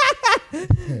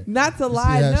 Not to You see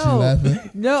lie, how she no. laughing?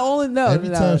 No, only no. Every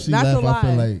no, time she not laugh, to lie. I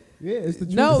feel like Yeah, it's the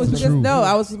truth. No, It's it's the because truth. no,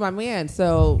 I was with my man,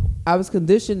 so I was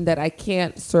conditioned that I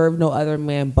can't serve no other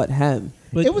man but him.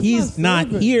 But It was he's not not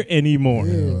serving. here anymore.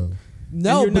 Yeah.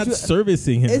 No, and you're but not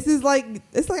servicing him. it's like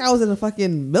I was in the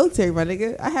fucking military, my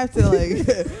nigga. I have to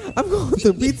like, I'm going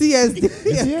through PTSD.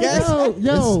 Yeah,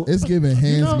 yo, it's giving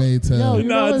handmaid yo, time. you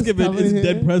know it's what's giving coming it's here?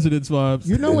 dead presidents vibes.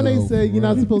 You know when they Yo, say you're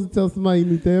not bro. supposed to tell somebody you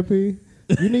need therapy?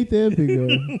 You need therapy, girl.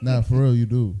 Nah, for real, you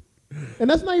do. And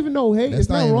that's not even no hate. That's It's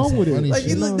not not even wrong some with it. funny Like you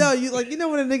shit. look, no, you know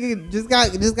when a nigga just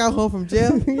got home from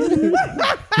jail,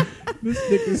 and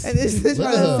it's just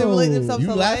trying to Wow. assimilate himself You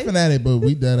to laughing life. at it, but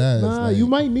we dead ass. Nah, like, you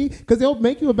might need because they'll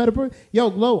make you a better person. Yo,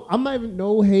 Glow, I'm not even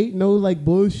no hate, no like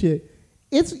bullshit.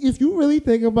 It's if you really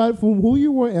think about it, from who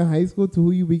you were in high school to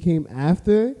who you became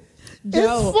after.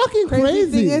 It's fucking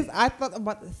crazy. Thing is, I thought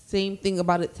about the same thing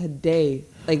about it today.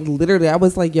 Like literally, I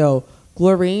was like, "Yo,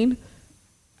 Glorine,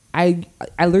 I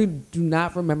literally do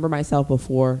not remember myself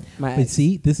before my But ex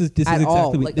see, this is at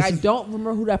all. exactly Like this I is- don't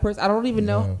remember who that person. I don't even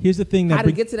know Here's the thing how that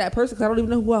to get to that person because I don't even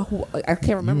know who like, I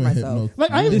can't remember you in myself. hypno-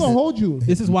 Like I ain't This gonna is- hold you.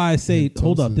 this is why I say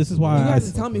hold up. This is You why I have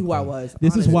to tell me who I was.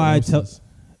 This is honestly. why I tell. Hypnosis.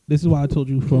 This is why I told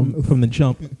you from the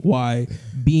jump why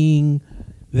being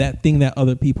that thing that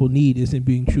other people need isn't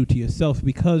being true to yourself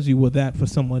because you were that for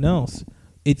someone else.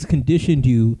 It's conditioned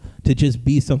you to just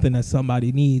be something that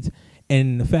somebody needs,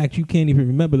 and the fact you can't even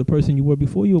remember the person you were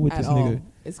before you were with at this all. nigga.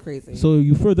 It's crazy. So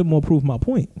you furthermore prove my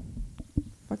point.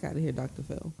 Fuck out of here, Dr.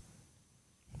 Phil.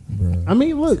 Bruh. I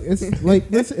mean, look, it's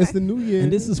like listen, it's the new year.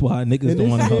 And this is why niggas And don't this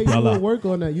want to year help you y'all gonna out. work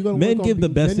on that. You gonna Men work on give the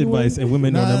being best genuine. advice, and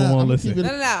women don't Nah, ever want I'ma to listen. keep it-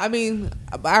 No. I mean,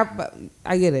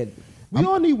 I get it. We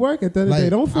all need work at the end of the day.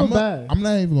 Don't feel bad. I'm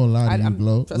not even gonna lie to you, I'm,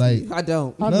 Blow. trust Like, me, I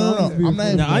don't. I no, know, no, it's I'm not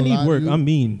even Now, I gonna need lie to work. you. I'm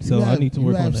mean, so You I have- need to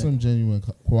work You on have that. some genuine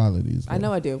qualities. I know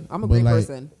though. I do. I'm a But, great like,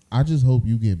 person. I just hope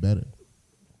you get better.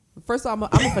 First of all,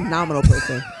 I'm a phenomenal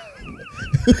person.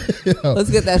 Let's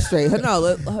get that straight.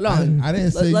 No, hold on. I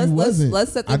didn't say you wasn't.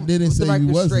 Let's set the, I didn't the say you record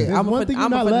wasn't. straight. There's one thing you're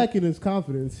I'm a not phen- lacking is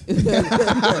confidence.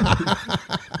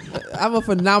 I'm a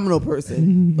phenomenal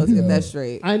person. Let's get that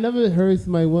straight. I never heard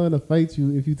somebody want to fight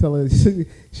you if you tell her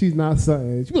she's not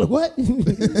something. She be like, "What?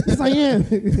 Yes, I am."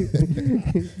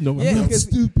 No, Yeah, I'm not. I'm because-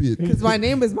 stupid. Because my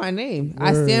name is my name.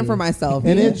 I Word. stand for myself.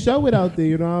 And then show it out there.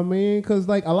 You know what I mean? Because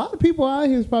like a lot of people out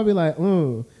here is probably like,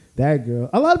 that girl.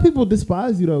 A lot of people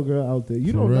despise you though, girl, out there.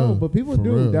 You For don't know, real. but people For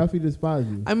do real. definitely despise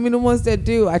you. I mean, the ones that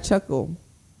do, I chuckle.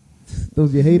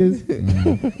 Those your haters.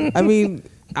 I mean,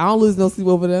 I don't lose no sleep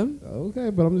over them. Okay,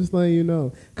 but I'm just letting you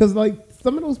know. Because, like,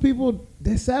 some of those people,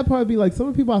 the sad part be like, some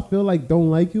of the people I feel like don't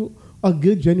like you are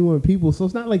good, genuine people. So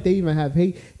it's not like they even have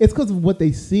hate. It's because of what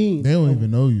they seen. They don't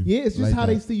even know you. Yeah, it's just like how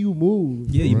they that. see you move.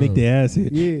 Yeah, you For make real. their ass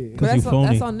hit. Yeah. But Because you phony.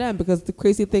 that's on them. Because the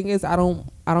crazy thing is, I don't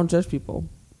judge people.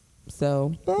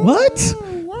 So, What?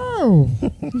 Wow.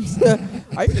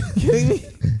 are you kidding me?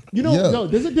 You know, Yeah. no,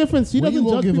 there's a difference. She When you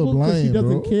doesn't gonna judge give up people because she lying,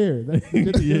 doesn't bro? care.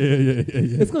 That's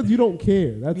Yeah. It's because you don't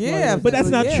care. That's why Yeah, you're- But that's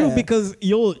not Yeah. true because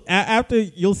after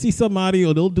you'll see somebody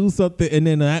or they'll do something and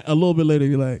then a little bit later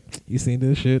you're like, you seen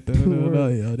this shit? Yo,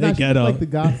 Nah, they she ghetto. like the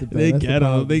gossip. Though. They That's the ghetto.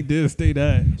 problem. They did stay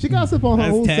that. She gossip on her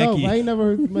That's own self. tacky. I ain't never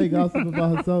heard somebody gossip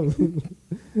about herself.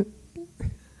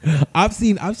 I've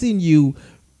seen you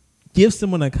give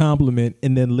someone a compliment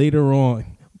and then later on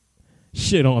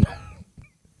shit on them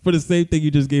for the same thing you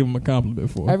just gave them a compliment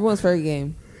for. Everyone's fair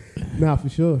game. Nah, for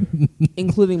sure.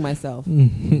 including myself.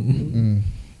 Mm.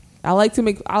 I like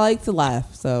to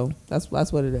laugh, so that's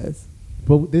what it is.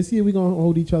 But this year we gonna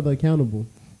hold each other accountable.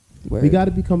 Word. We got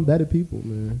to become better people,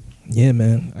 man. Yeah,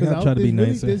 man. I 'Cause gotta out try to be there,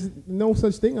 nicer. There's no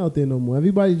such thing out there no more.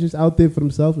 Everybody's just out there for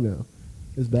themselves now.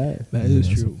 It's bad. That Yeah, is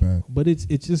that's a true. fact. But it's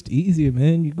just easier,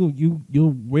 man.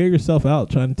 You'll wear yourself out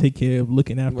trying to take care of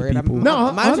looking after Word. people. No,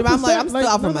 I'm like, I'm 100%, still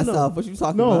out for no. myself. What you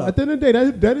talking No, about? at the end of the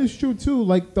day, that is true too.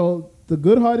 Like the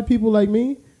good-hearted people like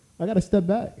me, I gotta step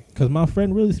back. Because my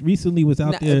friend really recently was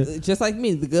out there. Just like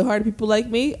me, the good-hearted people like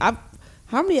me.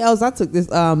 How many L's I took this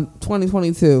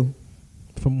 2022?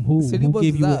 From who? City Who Bus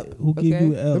gave is you? up, Who gave okay?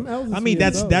 you a Them L's L? is I mean,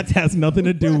 serious that has nothing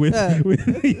to do with.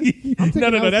 taking no,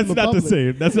 L's that's from the not the public.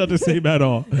 same. That's not the same at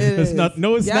all. It It's is. not.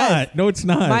 No, it's Yes. not. No, it's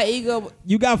not. My ego.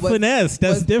 You got was- finesse.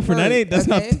 That's was different. That hurt, ain't. That's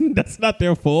okay? not. That's not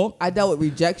their fault. I dealt with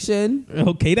rejection.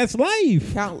 Okay, that's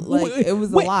life. It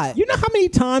was a Wait, lot. You know how many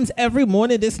times every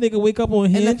morning this nigga wake up on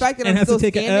Hinge And the fact that and I'm has to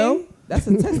still take an L? scamming, that's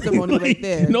a testimony right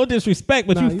there. No disrespect,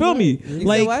 but Nah, you you feel right. me? You say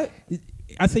Like, what?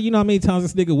 I say, you know how many times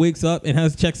this nigga wakes up and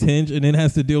has checks Hinge and then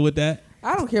has to deal with that?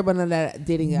 I don't care about none of that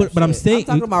dating app But I'm shit. saying- I'm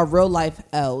talking about real life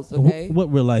L's, okay?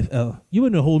 What real life L? You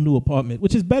in a whole new apartment,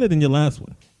 which is better than your last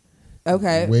one.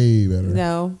 Okay. Way better.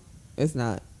 No, it's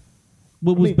not.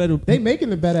 What was better? They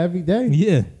making it better every day.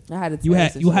 Yeah, I had to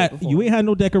you ain't had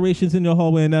no decorations in your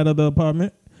hallway in that other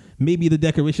apartment. Maybe the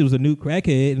decoration was a new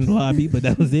crackhead in the lobby, but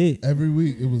that was it. Every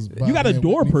week it was. You got a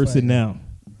door person now.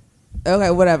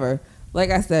 Okay, whatever. Like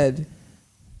I said,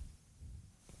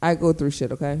 I go through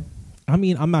shit, okay? I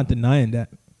mean, I'm not denying that.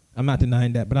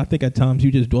 But I think at times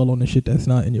you just dwell on the shit that's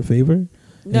not in your favor.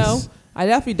 No, It's- I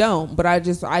definitely don't. But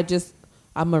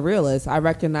I'm a realist. I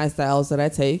recognize the L's that I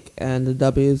take and the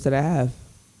W's that I have.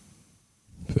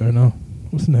 Fair enough.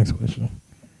 What's the next question?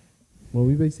 Well,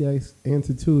 we basically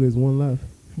answered two. There's one left.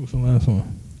 What's the last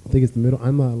one? I think it's the middle.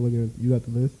 I'm not looking at. You got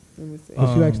the list. Let me see.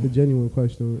 But you asked the genuine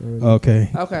question already. Okay.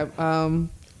 Okay.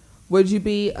 Would you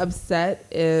be upset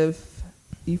if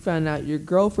you found out your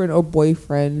girlfriend or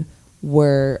boyfriend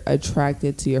were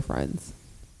attracted to your friends?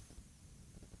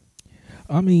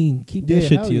 I mean, keep that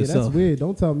shit hell to yeah, yourself. That's weird.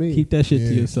 Don't tell me. Keep that shit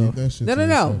to yourself.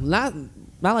 No.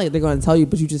 Not like they're going to tell you,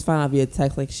 but you just found out via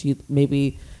text. Like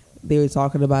maybe they were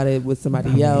talking about it with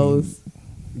somebody else.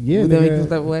 Yeah, Would that make you nigga. feel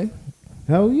that way?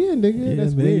 Hell yeah, nigga. Yeah,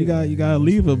 that's man, weird. you gotta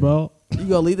leave her, bro. You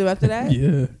gonna leave them after that?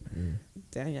 Yeah,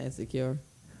 Damn, you're insecure.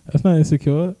 that's not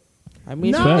insecure. I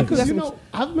mean, Nah, facts. because that's you what know,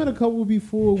 I've met a couple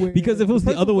before where Because if it was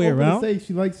the person other way opened to around- say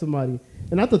she likes somebody,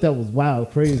 and I thought that was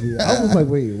wild, crazy. I was like,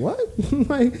 wait, what?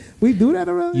 Like we do that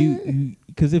around here? You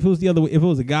because if it was the other way, if it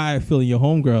was a guy feeling your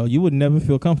homegirl, you would never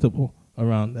feel comfortable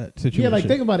around that situation. Yeah, like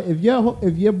think about it.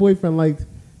 If your boyfriend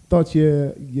thought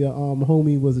your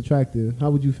homie was attractive, how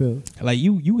would you feel? like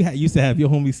you used to have your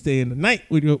homie stay in the night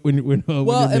when well, your in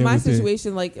man my was there.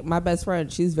 situation, like my best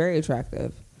friend, she's very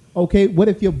attractive. Okay, what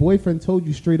if your boyfriend told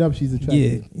you straight up she's Yeah,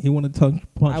 attractive? he wanted to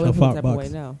punch I her would feel fart type of way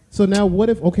box. now. So now what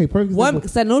if? Okay, perfect. One, example.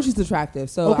 because I know she's attractive,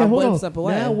 so Okay, I hold wouldn't on. step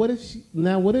away. Now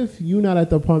what if you not at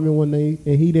the apartment one night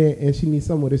and he there and she needs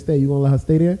somewhere to stay? You gonna let her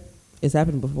stay there? It's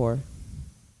happened before.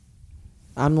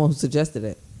 I'm the one who suggested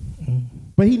it.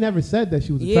 But he never said that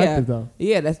she was attractive though.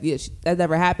 That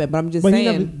never happened. But I'm just But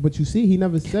saying. but you see, he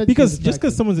never said Because she was just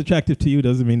because attractive. someone's attractive to you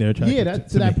doesn't mean they're attractive. Yeah,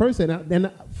 to me. that person.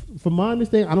 And from my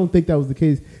understanding, I don't think that was the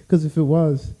case. Because if it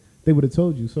was, they would have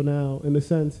told you. So now, in a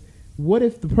sense, what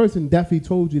if the person definitely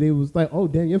told you? They was like, "Oh,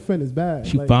 damn, your friend is bad.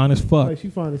 She like, fine as fuck. Like, she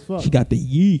fine as fuck. She got the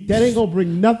yeet. That ain't gonna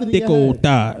bring nothing to thick your old head.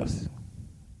 thighs.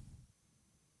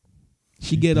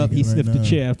 She get up, he thinking sniffed right the now.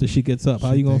 chair after she gets up.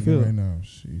 How you gonna feel? Right now?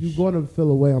 You gonna feel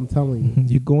away. I'm telling you.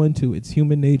 You're going to. It's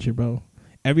human nature, bro.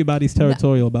 Everybody's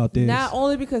territorial about this. Not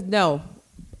only because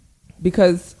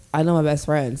I know my best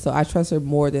friend, so I trust her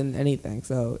more than anything.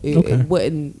 So it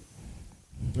wouldn't.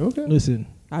 Okay. Listen,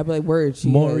 I'd be like, word. She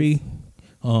Maury,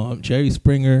 is. Jerry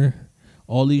Springer,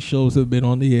 all these shows have been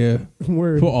on the air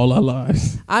Word. for all our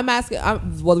lives. I'm asking.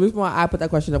 Well, the reason why I put that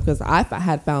question up because I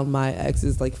had found my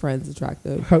ex's like friends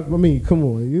attractive. I mean, come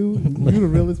on, you the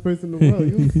realest person in the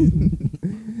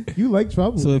world. You like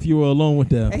trouble. So if you were alone with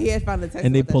them, And he had found the text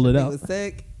And they about that pull shit it that out. Was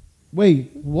sick.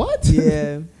 Wait, what?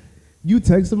 Yeah. You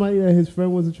text somebody that his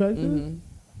friend was attractive? Mhm.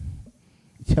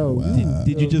 Yo, Wow.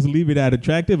 did you just leave it at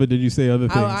attractive, or did you say other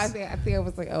things? I think I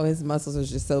was like, oh, his muscles are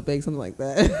just so big, something like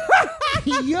that.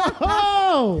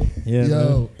 yo, Yeah, man.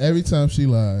 Yo, every time she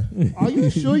lie, are you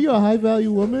sure you're a high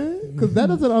value woman? Because that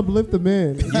doesn't uplift a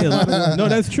man. Yeah, no,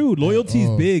 that's true. Loyalty's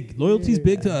Oh. big. Loyalty's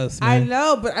big to us, I man.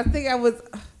 know, but I think I was.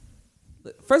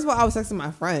 First of all, I was texting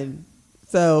my friend,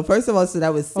 So first of all, so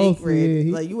that was Oh, sacred.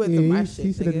 yeah, like you went through my shit.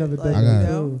 He should have nigga. never Like, done I that. got you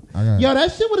know? I got Yo,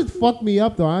 that shit would have fucked me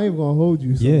up though. I ain't gonna hold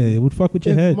you. So. Yeah, it would fuck with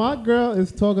your If head. my girl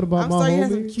is talking about I'm my sorry, you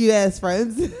had some homie, cute ass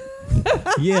friends.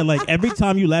 Yeah, like every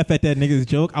time you laugh at that nigga's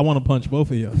joke, I want to punch both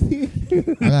of you.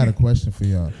 I got a question for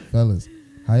y'all, fellas.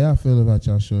 How y'all feel about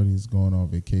y'all shorties going on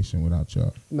vacation without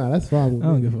y'all? nah, that's fine with I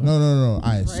don't me. give a fuck. No. All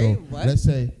right, so Right? What? let's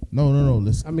say no.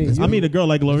 Let's. I mean, let's I be- mean, a girl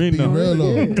like Lorraine, be though. real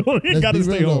though. Lorraine Let's gotta be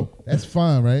stay real, home. though. That's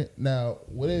fine, right? Now,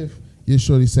 what if your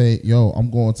shorty say, "Yo,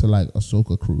 I'm going to like a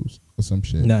Soca cruise or some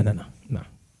shit"?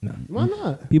 No. Why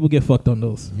not? People get fucked on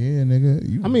those. Yeah, nigga.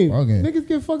 You I mean, bugging. niggas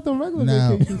get fucked on regular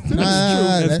Now, vacations too.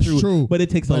 that's true. But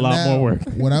it takes a lot now, more work.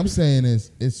 What I'm saying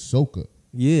is, it's Soca.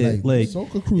 Yeah, like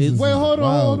Soca cruises. Wait, hold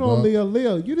on, dog.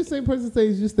 Leo. You the same person say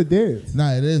it's just a dance.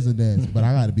 Nah, it is a dance, but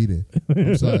I gotta be there.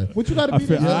 I'm sorry. What you gotta I be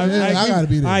feel- there? I gotta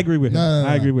be there. I agree with him.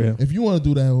 I agree with him. If you want to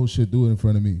do that whole shit, do it in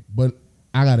front of me. But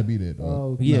I gotta be there, dog.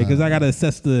 Oh, yeah, because I gotta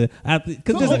assess the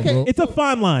because So, okay. it's a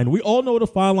fine line. We all know the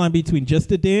fine line between just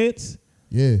a dance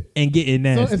Yeah. and getting So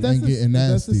nasty. if that's And getting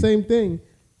that's the nasty. same thing,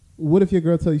 what if your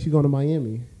girl tell you she's going to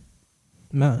Miami?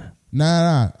 Nah,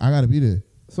 Nah. I gotta be there.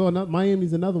 So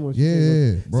Miami's another one. she Yeah,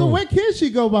 can't go. bro. So where can she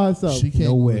go by herself? She can't go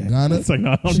Nowhere. to Ghana. It's like,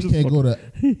 nah, I'm she just can't go to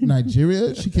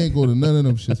Nigeria. She can't go to none of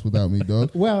them shits without me,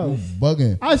 dog. Well, You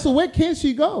bugging. all right. So where can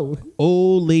she go?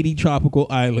 old lady tropical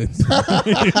islands.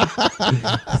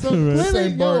 So clearly,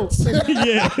 St. Bart's.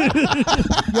 Yeah,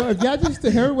 if y'all just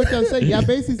to hear what y'all say, y'all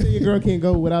basically say your girl can't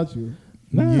go without you.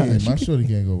 nah. Yeah, my shorty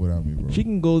can't go without me, bro. She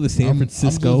can go to San I'm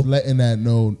Francisco. just letting that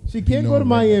know. She be can't go known to right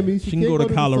now. Miami. She can can't go to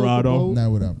the Colorado. Soca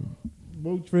Not without me.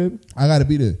 boat trip. I gotta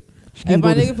be there. She can If go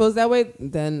my to- nigga feels that way,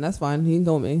 then that's fine. He can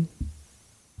go with me.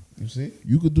 You see,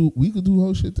 we could do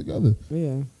whole shit together.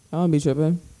 Yeah, I don't be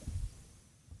tripping.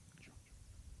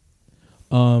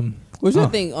 What's your Huh.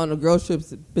 thing on the girl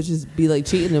trips? Bitches be like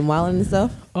cheating and wilding and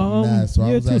stuff. Nah, so I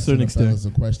yeah, was to a asking certain the extent. fellas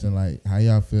a question like, how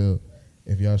y'all feel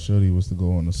if y'all shorty was to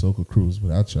go on a Soca cruise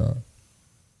without y'all?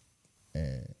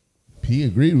 And P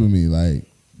agreed with me, like,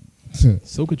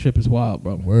 Soca trip is wild,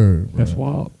 bro. word, bro. That's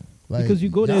wild. Like, Because you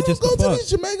go there y'all just go to fuck. these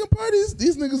Jamaican parties.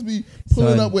 These niggas be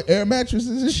pulling Son. up with air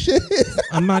mattresses and shit.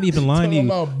 I'm not even lying to Talking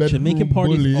you. about bedroom Jamaican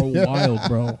parties bully. are wild,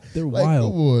 bro. They're Like,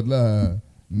 wild. come on, nah.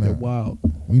 They're wild.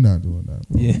 We not doing that.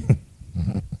 Bro. Yeah.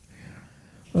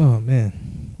 Oh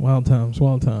man, wild times,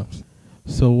 wild times.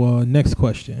 So next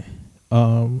question.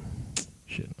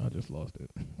 Shit, I just lost it.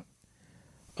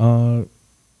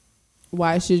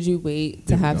 Why should you wait to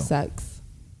There we have go. sex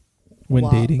When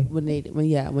while- dating, When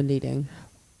dating.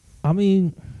 I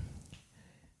mean,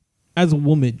 as a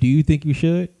woman, do you think you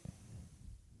should?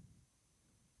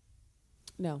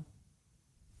 No,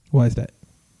 Why is that?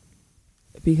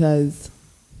 because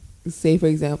say for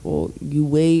example, you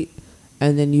wait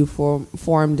and then you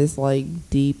form this like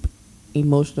deep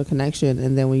emotional connection,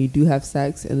 and then when you do have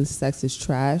sex and the sex is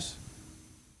trash,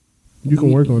 You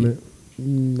can work on it.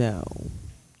 no.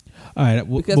 All right.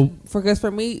 Because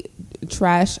for me,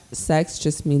 trash sex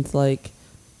just means like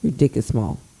your dick is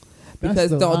small. That's Because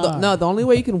the vibe. the only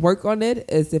way you can work on it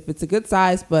is if it's a good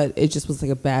size, but it just was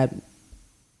like a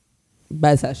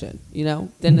bad session, you know.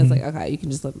 Then it's like, okay, you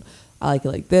can just I like it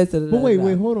like this. But wait,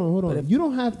 hold on. But if- You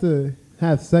don't have to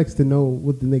have sex to know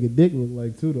what the nigga dick look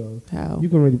like too, though. How? You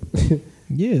can already,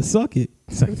 yeah, suck it.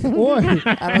 or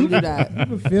I don't do that. you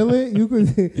can feel it. You can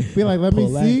be like, let me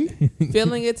Pull that. see.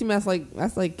 Feeling it to me,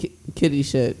 that's like kitty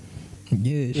shit.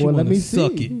 Yeah, she Well, let wanna me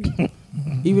suck see. it.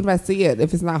 Even if I see it,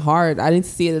 if it's not hard, I need to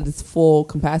see it at its full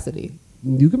capacity.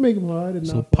 You can make them hard and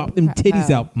So not pop them titties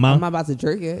How? out, man. I'm not about to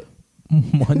jerk it.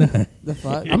 Why not? The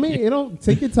fuck? I mean, it don't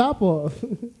take your top off.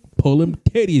 Pull them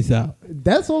titties out.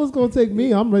 That's all it's gonna take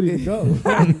me. I'm ready to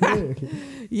go.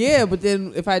 Yeah, but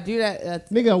then if I do that,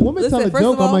 Nigga, a woman Listen, tell a first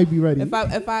joke, of all, I might be ready. If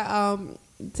I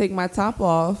take my top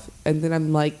off and then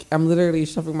I'm literally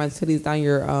shoving my titties down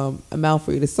your mouth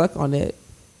for you to suck on it,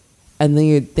 and then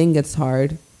your thing gets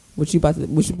hard, what you about to?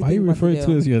 What you Why you refer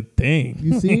to as your thing?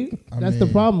 You see, I that's the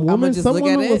mean, problem. I'ma Women, just some look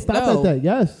at women will it? stop No. at that.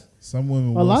 Yes, Some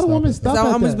women. a lot of women at stop that.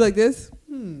 at I'm just that. be like this.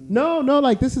 No,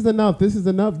 like this is enough. This is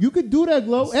enough. You could do that,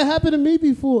 Glow. It happened to me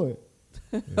before.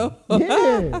 Yeah,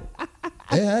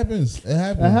 It happens. It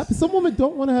happens. it happens. Some women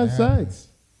don't want to have It sex. happens.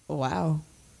 Wow.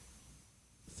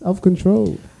 Self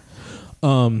control.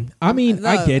 I mean,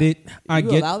 I No, get it. I you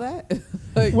get. allow that?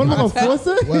 Like, What am I gonna force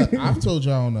it? Well, I've told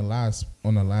y'all on the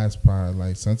last pod,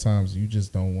 like sometimes you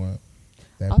just don't want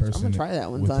that I'm person gonna try that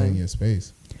one within time. your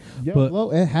space. Yo, But-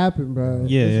 Glow, it happened, bro.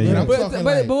 Yeah, It's yeah, real. yeah. I'm but, talking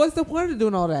but, like- but what's the point of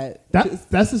doing all that?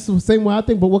 That's just the same way I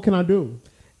think. But what can I do?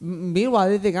 Meanwhile,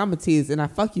 they think I'm a tease and I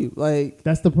fuck you. Like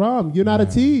That's the problem. You're not a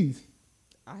tease.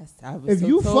 I was If so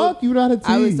you told, fuck, you're not a tease.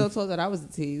 I was so told that I was a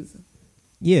tease.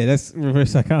 Yeah, that's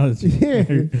reverse psychology. Yeah.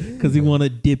 Because he want to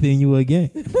dip in you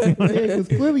again. Because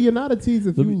clearly you're not a tease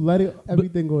if you let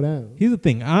everything go down. Here's the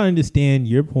thing. I understand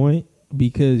your point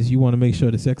because you want to make sure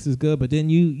the sex is good, but then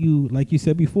you like you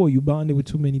said before, you bonded with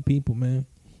too many people, man.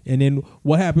 And then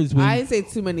what happens when I didn't say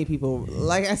too many people.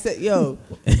 Like I said, yo,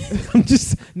 I'm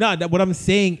just what I'm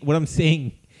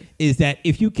saying is that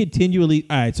if you continually,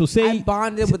 all right, so say I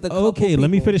bonded with the couple okay,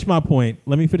 let me people. finish my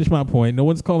point. No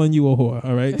one's calling you a whore,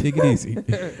 all right? Take it easy.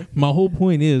 My whole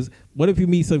point is, what if you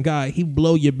meet some guy, he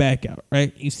blow your back out,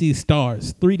 right? You see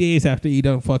stars 3 days after he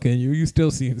done fucking you still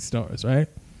seeing stars, right?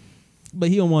 But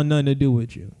he don't want nothing to do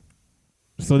with you.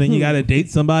 So then you got to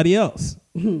date somebody else.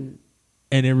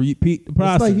 And then repeat the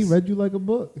process. It's like he read you like a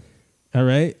book. All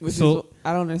right? Which So is,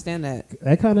 I don't understand that.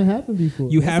 That kind of happened before.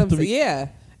 you have to yeah,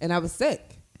 and I was sick.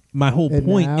 my whole And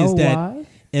point now is that why?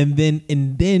 and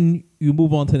then you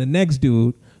move on to the next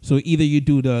dude. So either you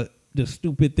do the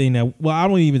stupid thing that, well, I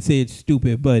don't even say it's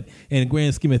stupid, but in the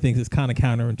grand scheme of things, it's kind of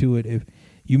counterintuitive.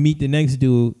 You meet the next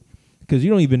dude because you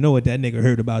don't even know what that nigga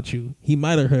heard about you. He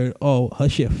might have heard, oh, her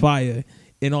shit fire,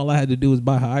 and all I had to do was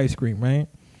buy her ice cream, right?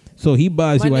 So he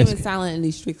buys My you name ice is cream. silent in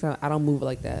these streets. I don't move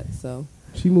like that. So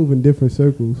She move in different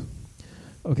circles.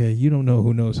 Okay, you don't know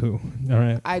who knows who. All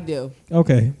right. I do.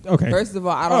 Okay. First of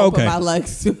all, I don't Okay. put my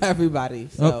legs to everybody.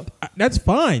 So That's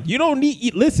fine. You don't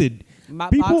need. Listen, my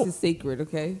people- box is sacred.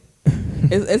 Okay,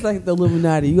 it's like the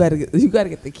Illuminati. You gotta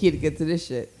get the key to get to this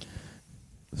shit.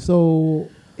 So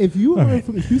if you All learn right.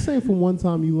 from, if you say from one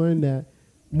time you learned that,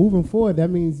 moving forward, that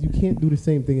means you can't do the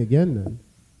same thing again. Then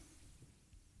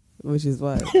Which is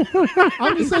what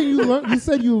I'm just saying you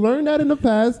said you learned that in the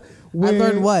past. I Where,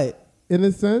 learned. What in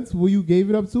a sense where you gave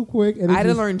it up too quick. And it I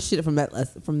didn't just- learn shit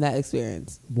from that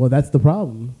experience. Well, that's the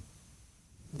problem.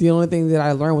 The only thing that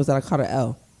I learned was that I caught an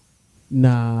L.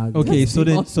 Nah. Okay, so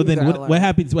then That I what learned.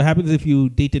 happens? What happens if you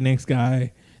date the next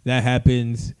guy? That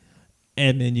happens,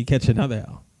 and then you catch another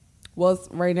L. Well,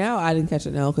 right now I didn't catch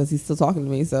an L because he's still talking to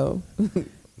me. So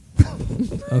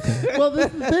Okay. Well,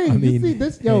 this is the thing. I You mean, see,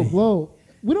 this yo, hey. whoa.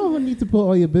 We don't even need to put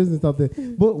all your business out there.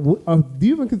 But do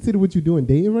you even consider what you're doing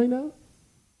dating right now?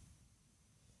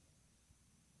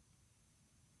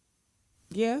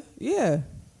 yeah,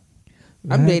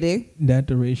 I'm dating. That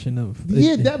duration of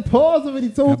Yeah, that pause already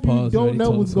told that you pause don't already know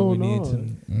told what's us what we going need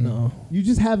on. No. You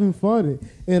just having fun,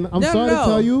 and I'm sorry to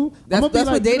tell you, That's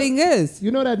what dating is.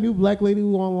 You know that new black lady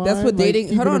who online? That's what like, dating.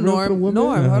 keeping Hold on, it real for the Norm. women?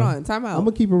 Norm, hold Uh-huh. on. Time I'm out.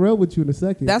 gonna keep it real with you in a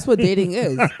second. That's what dating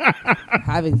is.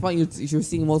 Having fun. You're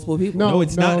seeing multiple people. No, No,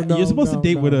 it's not. You're supposed to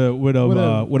date with a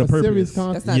purpose. serious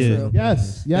concept. That's not Yeah. true.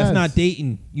 Yes, yes. That's not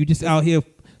dating. You just out here.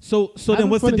 So then, Having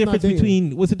what's fun the is not difference dating.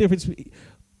 between what's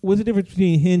the difference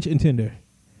between Hinge and Tinder?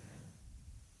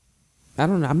 I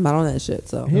don't know. I'm not on that shit.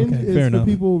 So Hinge Okay, is fair for enough.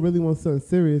 people who really want something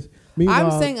serious.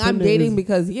 Meanwhile, I'm saying I'm Tinder dating is-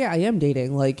 because I am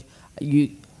dating. Like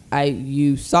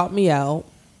you sought me out.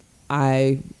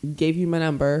 I gave you my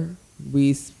number.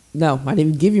 I didn't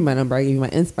even give you my number. I gave you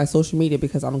my social media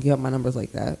because I don't give up my numbers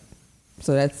like that.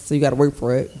 So you got to work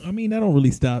for it. I mean, that don't really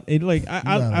stop. It like I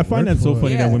gotta find work that so for it.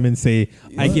 funny that Yeah. women say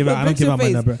I Look, don't fix give your out my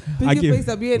face. number. Pick I your give face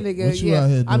up, yeah, nigga. What you out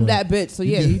here I'm doing? that bitch. So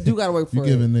You yeah, give- you do got to work You for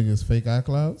giving it. niggas fake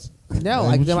iClouds? No, Like, I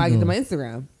what get you to doing? my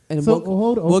Instagram, and So, we'll,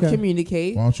 hold- we'll okay.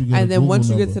 communicate. Why don't you get a And then Google once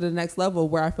you get number? to the next level,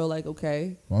 where I feel like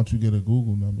okay, Why don't you get a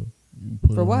Google number? You can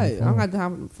put for it on what? your I don't phone. got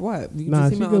time for what. You can Nah,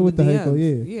 just she email good on with the heckle,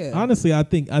 DMs. yeah. Honestly, I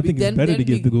think it's better to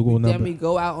give the Google Then number. we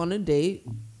go out on a date.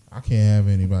 I can't have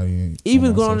anybody. Even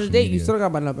my going on a social date, you media. still don't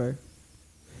got my number.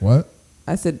 What?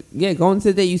 I said, yeah, going to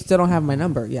the date, you still don't have my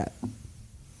number yet.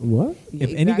 What? Yeah, If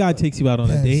any guy exactly. takes you out on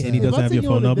a Yes, date and he sir. If doesn't I have take your you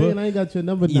phone on a date number, and I ain't got your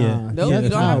number, Yeah. nah. No, Yeah, you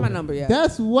that's don't have wild. my number yet.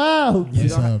 That's wild.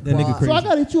 Yes, don't have- sir. that nigga Wow. crazy. So I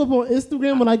gotta hit you up on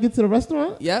Instagram when I get to the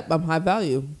restaurant? Yep, I'm high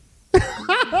value.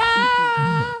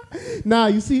 Nah,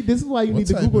 you see, this is why you What need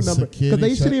the type Google of number. Because security they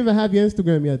check- shouldn't even have your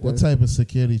Instagram yet. What then. type of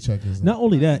security check is that? Not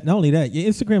only that, your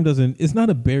Instagram doesn't. It's not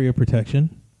a barrier protection.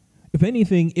 If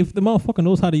anything, if the motherfucker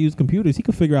knows how to use computers, he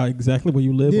can figure out exactly where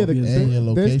you live. Yeah, off the, your And your the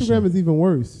location. Instagram is even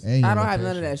worse. And your I don't have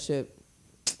none of location.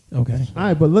 that shit. Okay. All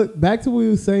right, but look, back to what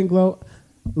you were saying, Glow.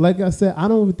 Like I said, I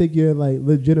don't even think you're like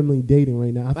legitimately dating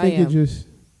right now. I think am. you're just,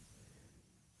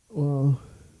 well,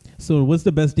 So, what's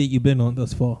the best date you've been on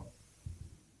thus far?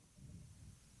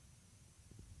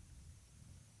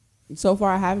 So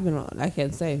far, I haven't been on. I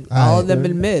can't say. All All right, of them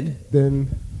then. been mid. then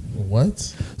What?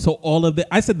 So all of the,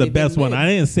 I said the They've been best one. mid.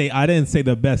 I didn't say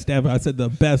the best ever. I said the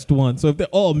best one. So if they're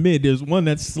all mid, there's one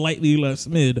that's slightly less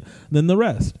mid than the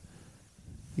rest.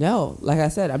 No, like I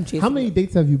said, I'm chasing. how many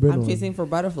dates have you been I'm on? chasing for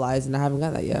butterflies, and I haven't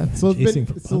got that yet. So Chasing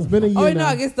it's for been a year Oh wait, no, now.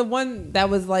 I guess the one that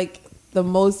was like the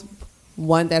most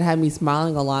one that had me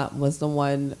smiling a lot was the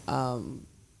one,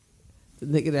 the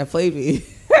nigga that played me.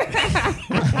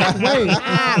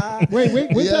 Wait,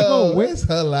 where'd y'all go? Where's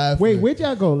her laughing? Wait, where'd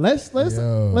y'all go? Let's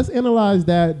analyze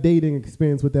that dating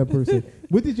experience with that person.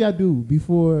 What did y'all do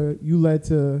before you led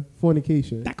to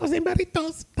fornication?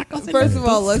 First of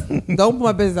all, don't put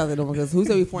my business out there no more, because who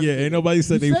said we fornicated? Yeah, ain't nobody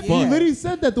said they You fucked. literally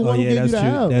said that the one who gave you that's the true.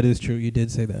 L. That is true. You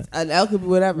did say that. An L could be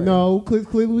whatever. No,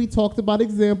 clearly we talked about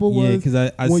example was Yeah, because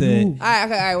I when said you- All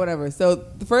right, whatever. So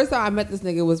the first time I met this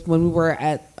nigga was when we were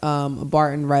at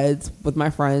Barton Reds with my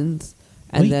friends,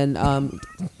 and then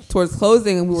towards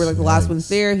closing, and we were like the last ones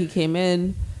there. He came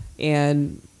in,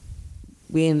 and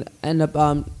we end up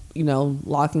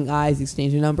locking eyes,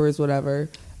 exchanging numbers, whatever,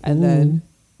 and then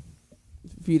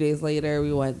a few days later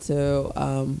we went to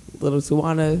Little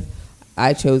Tijuana.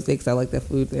 I chose it because I like that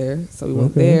food there, so we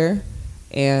went there,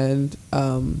 and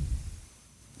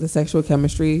the sexual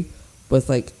chemistry was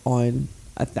like on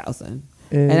 1,000.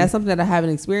 And that's something that I haven't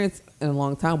experienced in a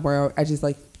long time, where I just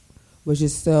like was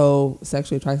just so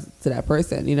sexually attracted to that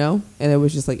person, and it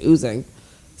was just like oozing.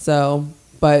 So,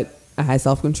 but I had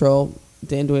self-control,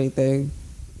 didn't do anything,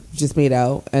 just made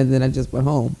out, and then I just went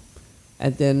home.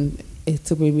 And then it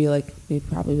took me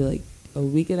probably like a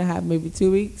week and a half, maybe 2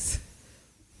 weeks,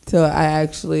 till I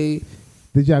actually.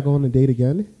 Did y'all go on a date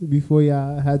again before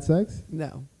y'all had sex?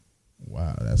 No.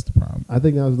 Wow, that's the problem. I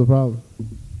think that was the problem.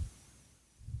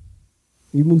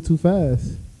 You move too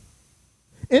fast.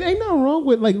 And ain't nothing wrong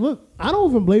with, like, look, I don't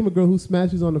even blame a girl who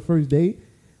smashes on the first date.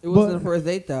 It wasn't the first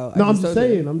date, though. No, I'm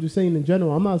just saying in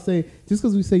general. I'm not saying, just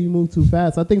because we say you move too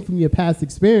fast, I think from your past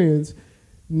experience,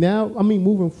 now, I mean,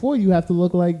 moving forward, you have to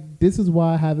look like, this is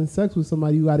why having sex with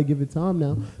somebody, you got to give it time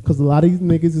now. Because a lot of these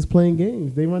niggas is playing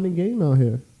games. They running game out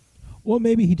here. Well,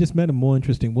 maybe he just met a more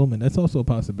interesting woman. That's also a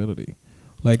possibility.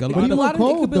 Like It could be a lot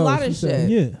of shit.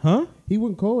 Yeah, huh? He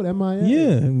went cold, MIA.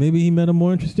 Yeah, maybe he met a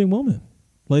more interesting woman.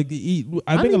 Like,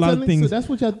 I think a lot of things. So that's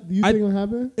what you think will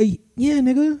happen? Yeah,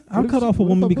 nigga. I'll cut off a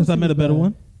woman because I met a better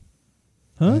one.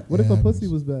 Huh? What if her pussy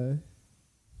was bad?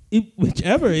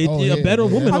 Whichever. A better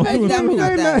woman. I bet definitely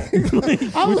not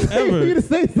that. I was waiting for you to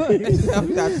say something.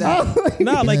 Definitely not that.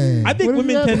 Nah, like I think What if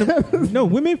women you tend to. No,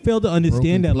 women fail to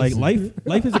understand that like pussy.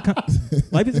 life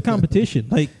is a competition.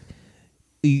 Like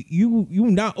you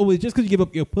not always, just because you give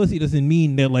up your pussy doesn't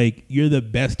mean that like you're the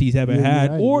best he's ever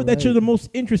had, or that you're the most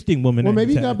interesting woman. Well, that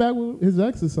maybe he's he got had. back with his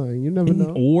ex or something. You never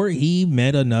know. Or he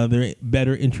met another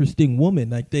better interesting woman.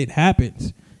 Like that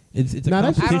happens. It's a Nah,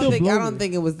 that's just competition. still I don't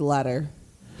think it was the latter.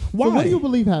 Why? So what do you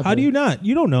believe happened? How do you not?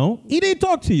 You don't know. He didn't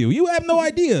talk to you. You have no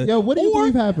idea. Yo, what do you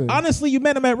believe happened? Honestly, you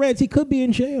met him at Reds. He could be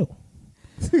in jail.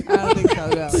 I don't think so,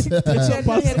 no.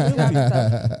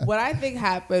 What I think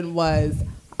happened was,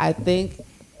 I think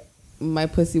my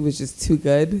pussy was just too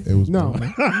good. It was No.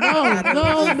 broken.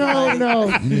 No.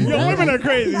 Yo, women are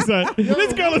crazy, son.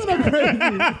 This girl is crazy.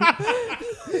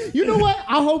 You know what?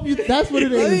 I hope you. That's what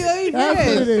it is. Let me That's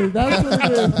what it is. That's what it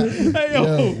is. Hey, yo.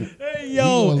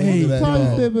 You Hey, gonna look at that Trying to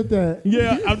dog. step with that.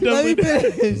 yeah, I'm done Let me with that.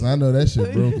 finish. 'Cause I know that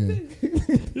shit broken.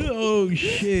 Oh,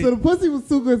 shit. So the pussy was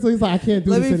too good, so he's like, I can't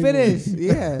do Let this me anymore. finish.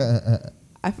 Yeah.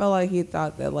 I felt like he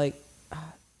thought that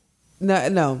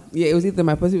no. Yeah, it was either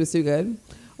my pussy was too good,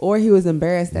 or he was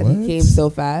embarrassed that What? he came so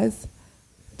fast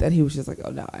that he was just like,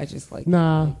 oh no, I just like.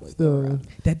 Nah, like, still.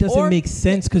 That doesn't Or- make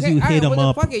sense because you all hit right, him well, then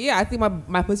up. Fuck it. Yeah, I think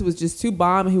my pussy was just too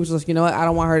bomb, and he was just like, you know what, I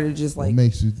don't want her to just What like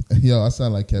makes you? Yo, I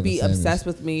sound like Kevin be Samuels. obsessed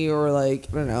with me, or like,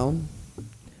 I don't know.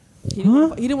 He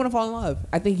didn't want to fall in love.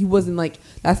 I think he wasn't like,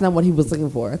 that's not what he was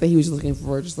looking for. I think he was just looking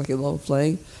for just like a little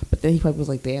fling. But then he probably was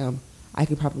like, damn, I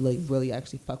could probably like really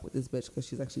actually fuck with this bitch because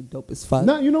she's actually dope as fuck.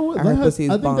 No, you know what? And her Let her- pussy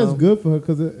is I think that's bomb. good for her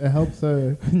because it helps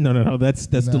her. No.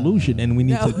 That's Nah. delusion, and we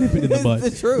need No. to nip it in the It's bud. the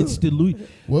truth. It's delusion.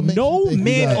 What makes No you think you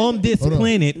man got- on this Hold on.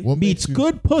 planet What meets makes you-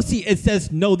 good pussy and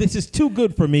says, "No, this is too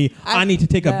good for me. I need to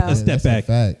take No. a Yeah, step that's a back."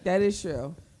 fact. That is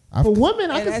true. I've- For women,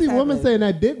 I And can that's see women happened. saying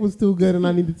that dick was too good and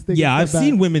I needed to take Yeah, a I've step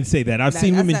seen back. women say that. I've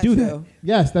seen That's women not do true.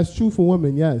 Yes, that's true for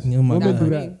women. Yes, Oh my women God. do I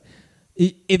that. mean,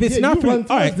 If it's Yeah, not you for run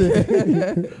all right. towards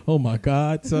it. Oh my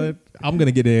God, son, I'm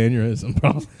gonna get an aneurysm,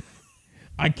 bro.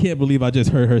 I can't believe I just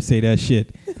heard her say that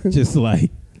shit. Just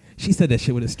like she said that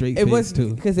shit with a straight it face was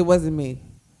too. because it wasn't me.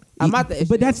 I'm not the issue.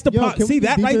 But that's the Yo, part. can we See get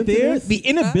that deep right into there? this? The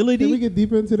Can we inability, get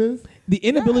deeper into this?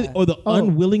 the or the Oh.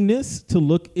 unwillingness to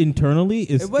look internally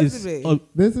is. It wasn't me.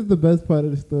 This is the best part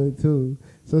of the story too.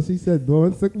 So she said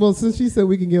during sex. Well, since she said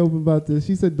we can get open about this,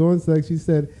 she said during sex. She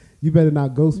said you better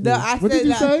not ghost me. No, I what said did you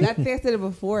that. say? I think I said it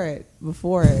before it.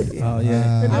 Before it. Oh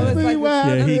yeah. And I that's was really like,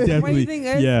 what Yeah, he happened. The funny definitely. thing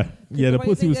is- Yeah, the funny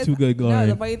pussy thing was is- too good, No, Gloria.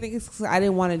 the funny thing is I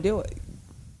didn't want to do it.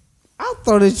 I'll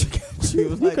throw this trick at you.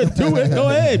 You Like, could do it. Go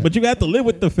ahead, but you have to live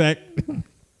with the fact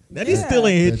that he still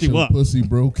ain't that hit you your up. pussy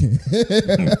broken.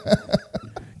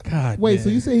 God. Wait, damn. so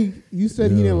you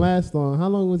said he Yo. didn't last long. How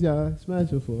long was y'all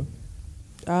smashing for?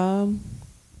 Um,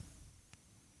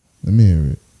 Let me hear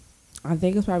it. I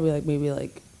think it's probably like maybe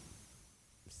like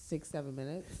 6-7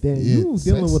 minutes. Damn, Yeah, you dealing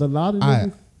sex- with a lot of I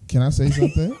niggas. can I say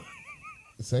something?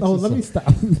 Sex Oh, is let me some-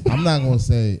 stop. I'm not gonna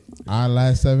say I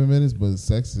last 7 minutes, but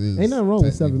sex is Ain't nothing wrong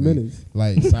with 7 technically, minutes.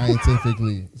 Like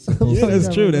scientifically, supposed Yeah, to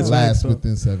that's true. That's last facts,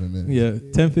 within 7 minutes.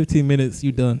 Yeah, 10, 15 minutes,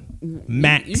 you done.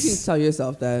 Max. You can tell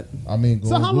yourself that. I mean, go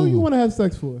So on how long you Google. want to have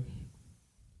sex for?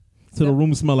 So the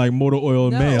room smell like motor oil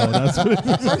and No. mayo. That's what it is.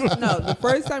 The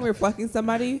first time you're fucking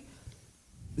somebody,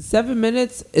 7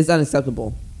 minutes is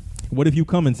unacceptable. What if you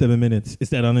come in 7 minutes? Is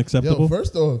that unacceptable? Yo,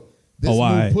 first off, this Oh,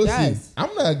 why? new pussy. Yes.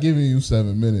 I'm not giving you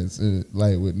 7 minutes,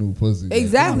 like with new pussy. Like,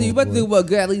 Exactly. come You on, about to boy. do what?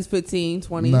 Good, at least 15,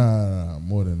 20. Nah,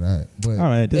 more than that. But All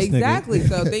right, this Exactly. nigga.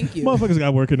 So thank you. Motherfuckers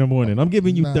got work in the morning. I'm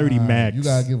giving you 30 nah, max. You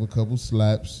gotta give a couple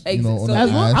slaps. You know, on So the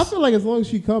As long, I ass. feel like as long as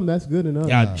she come, that's good enough.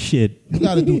 God, shit. You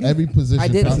gotta do every position I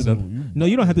did. possible. No,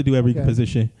 you don't have to do every Okay.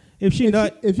 position. If she If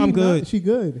nut, if you I'm good. Not, she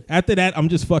good. After that, I'm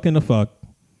just fucking the fuck.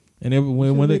 And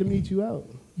when When they, to meet you out,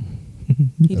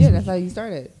 He did. That's how he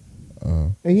started.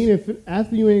 and he didn't.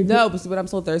 After you ain't. No, but I'm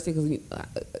so thirsty because,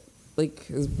 like,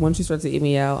 'cause once you start to eat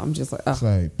me out, I'm just like, It's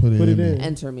ugh, like put it Put in. it me. in.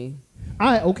 enter me.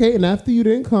 Okay, and after you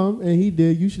didn't come and he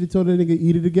did, you should have told that nigga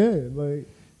eat it again. Like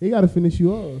he got to finish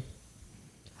you off.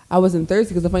 I wasn't thirsty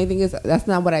because the funny thing is, that's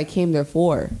not what I came there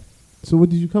for. So what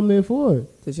did you come there for?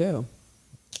 To chill.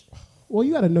 Well,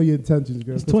 you got to know your intentions,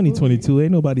 girl. it's 2022,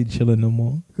 ain't nobody chilling no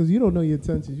more. Because you don't know your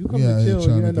intentions. You come Yeah, to he chill,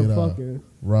 trying you to end up get out. fucking.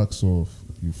 Rocks off.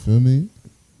 You feel me?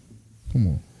 Come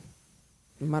on.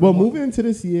 Well, moving into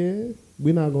this year,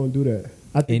 we're not gonna do that.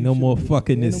 I think Ain't no we more shouldn't.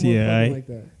 fucking Ain't this no more year, fucking right? Like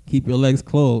that. Keep your legs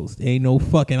closed. Ain't no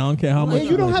fucking. I don't care how much. And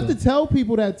you don't have to tell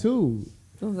people that too.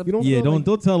 You don't. Yeah, feel like-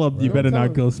 don't tell them. You Don't better tell not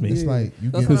them. ghost me. It's Yeah. like you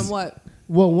Don't get tell them what?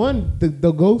 Well, one,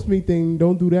 the ghost me thing,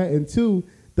 don't do that, and two,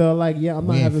 the like, yeah, I'm We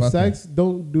not ain't having fucking. sex.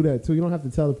 Don't do that too. You don't have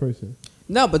to tell the person.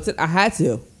 No, but I had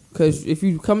to. Because if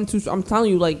you come to, I'm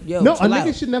telling you, like, yo, No, a chill nigga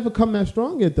out. should never come that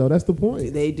strong yet, though. That's the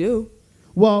point. They do.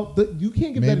 Well, you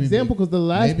can't give that Maybe example because the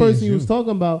last maybe person it's you was you.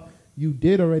 talking about, you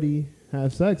did already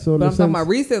have sex. So in But a I'm talking sense- about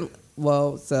recent.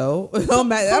 Well, so that don't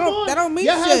that don't mean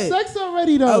you had shit. sex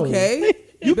already, though. Okay,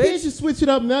 You can't bitch. just switch it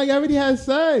up now. You already had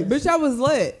sex. Bitch, I was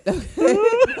lit.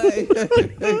 Okay.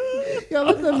 Yeah,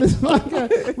 let's end this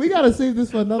podcast. We gotta save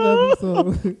this for another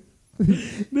episode.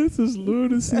 This is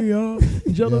lunacy, y'all.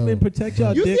 Gentlemen, Yo, protect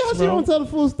y'all You see dicks, how she bro. don't tell the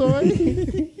full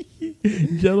story?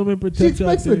 Gentlemen, She protect y'all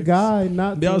expects a dicks. guy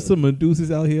not There to. are some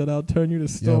Medusas out here that'll turn you to Yeah,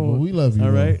 stone. but we love you.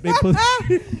 All bro. right,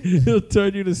 he'll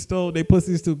turn you to stone. They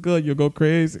pussy's too good. You'll go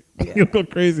crazy. You'll go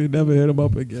crazy. Never hit him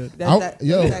up again. Yo, that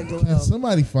can Joel.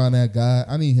 somebody find that guy?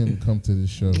 I need him to come to this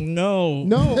show. No,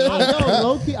 No,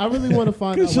 low key, I really want to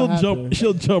find out because she'll what jump. happened.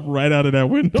 She'll jump right out of that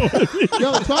window. Yo,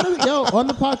 on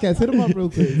the podcast, hit him up real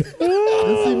quick.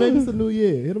 Let's see, maybe it's a new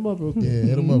year. Hit him up real quick. Yeah,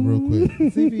 hit him up real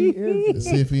quick. See if he is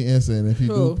See if he answer, and if he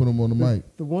do, Who? put him on the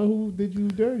mic. the one who did you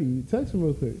dirty. Text him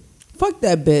real quick. Fuck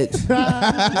that bitch.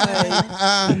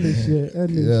 End this shit. End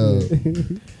this Yo.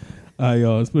 shit. All right,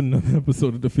 y'all. It's been another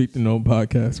episode of the Defeat the Gnome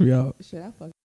podcast. We out. Shit, I fuck.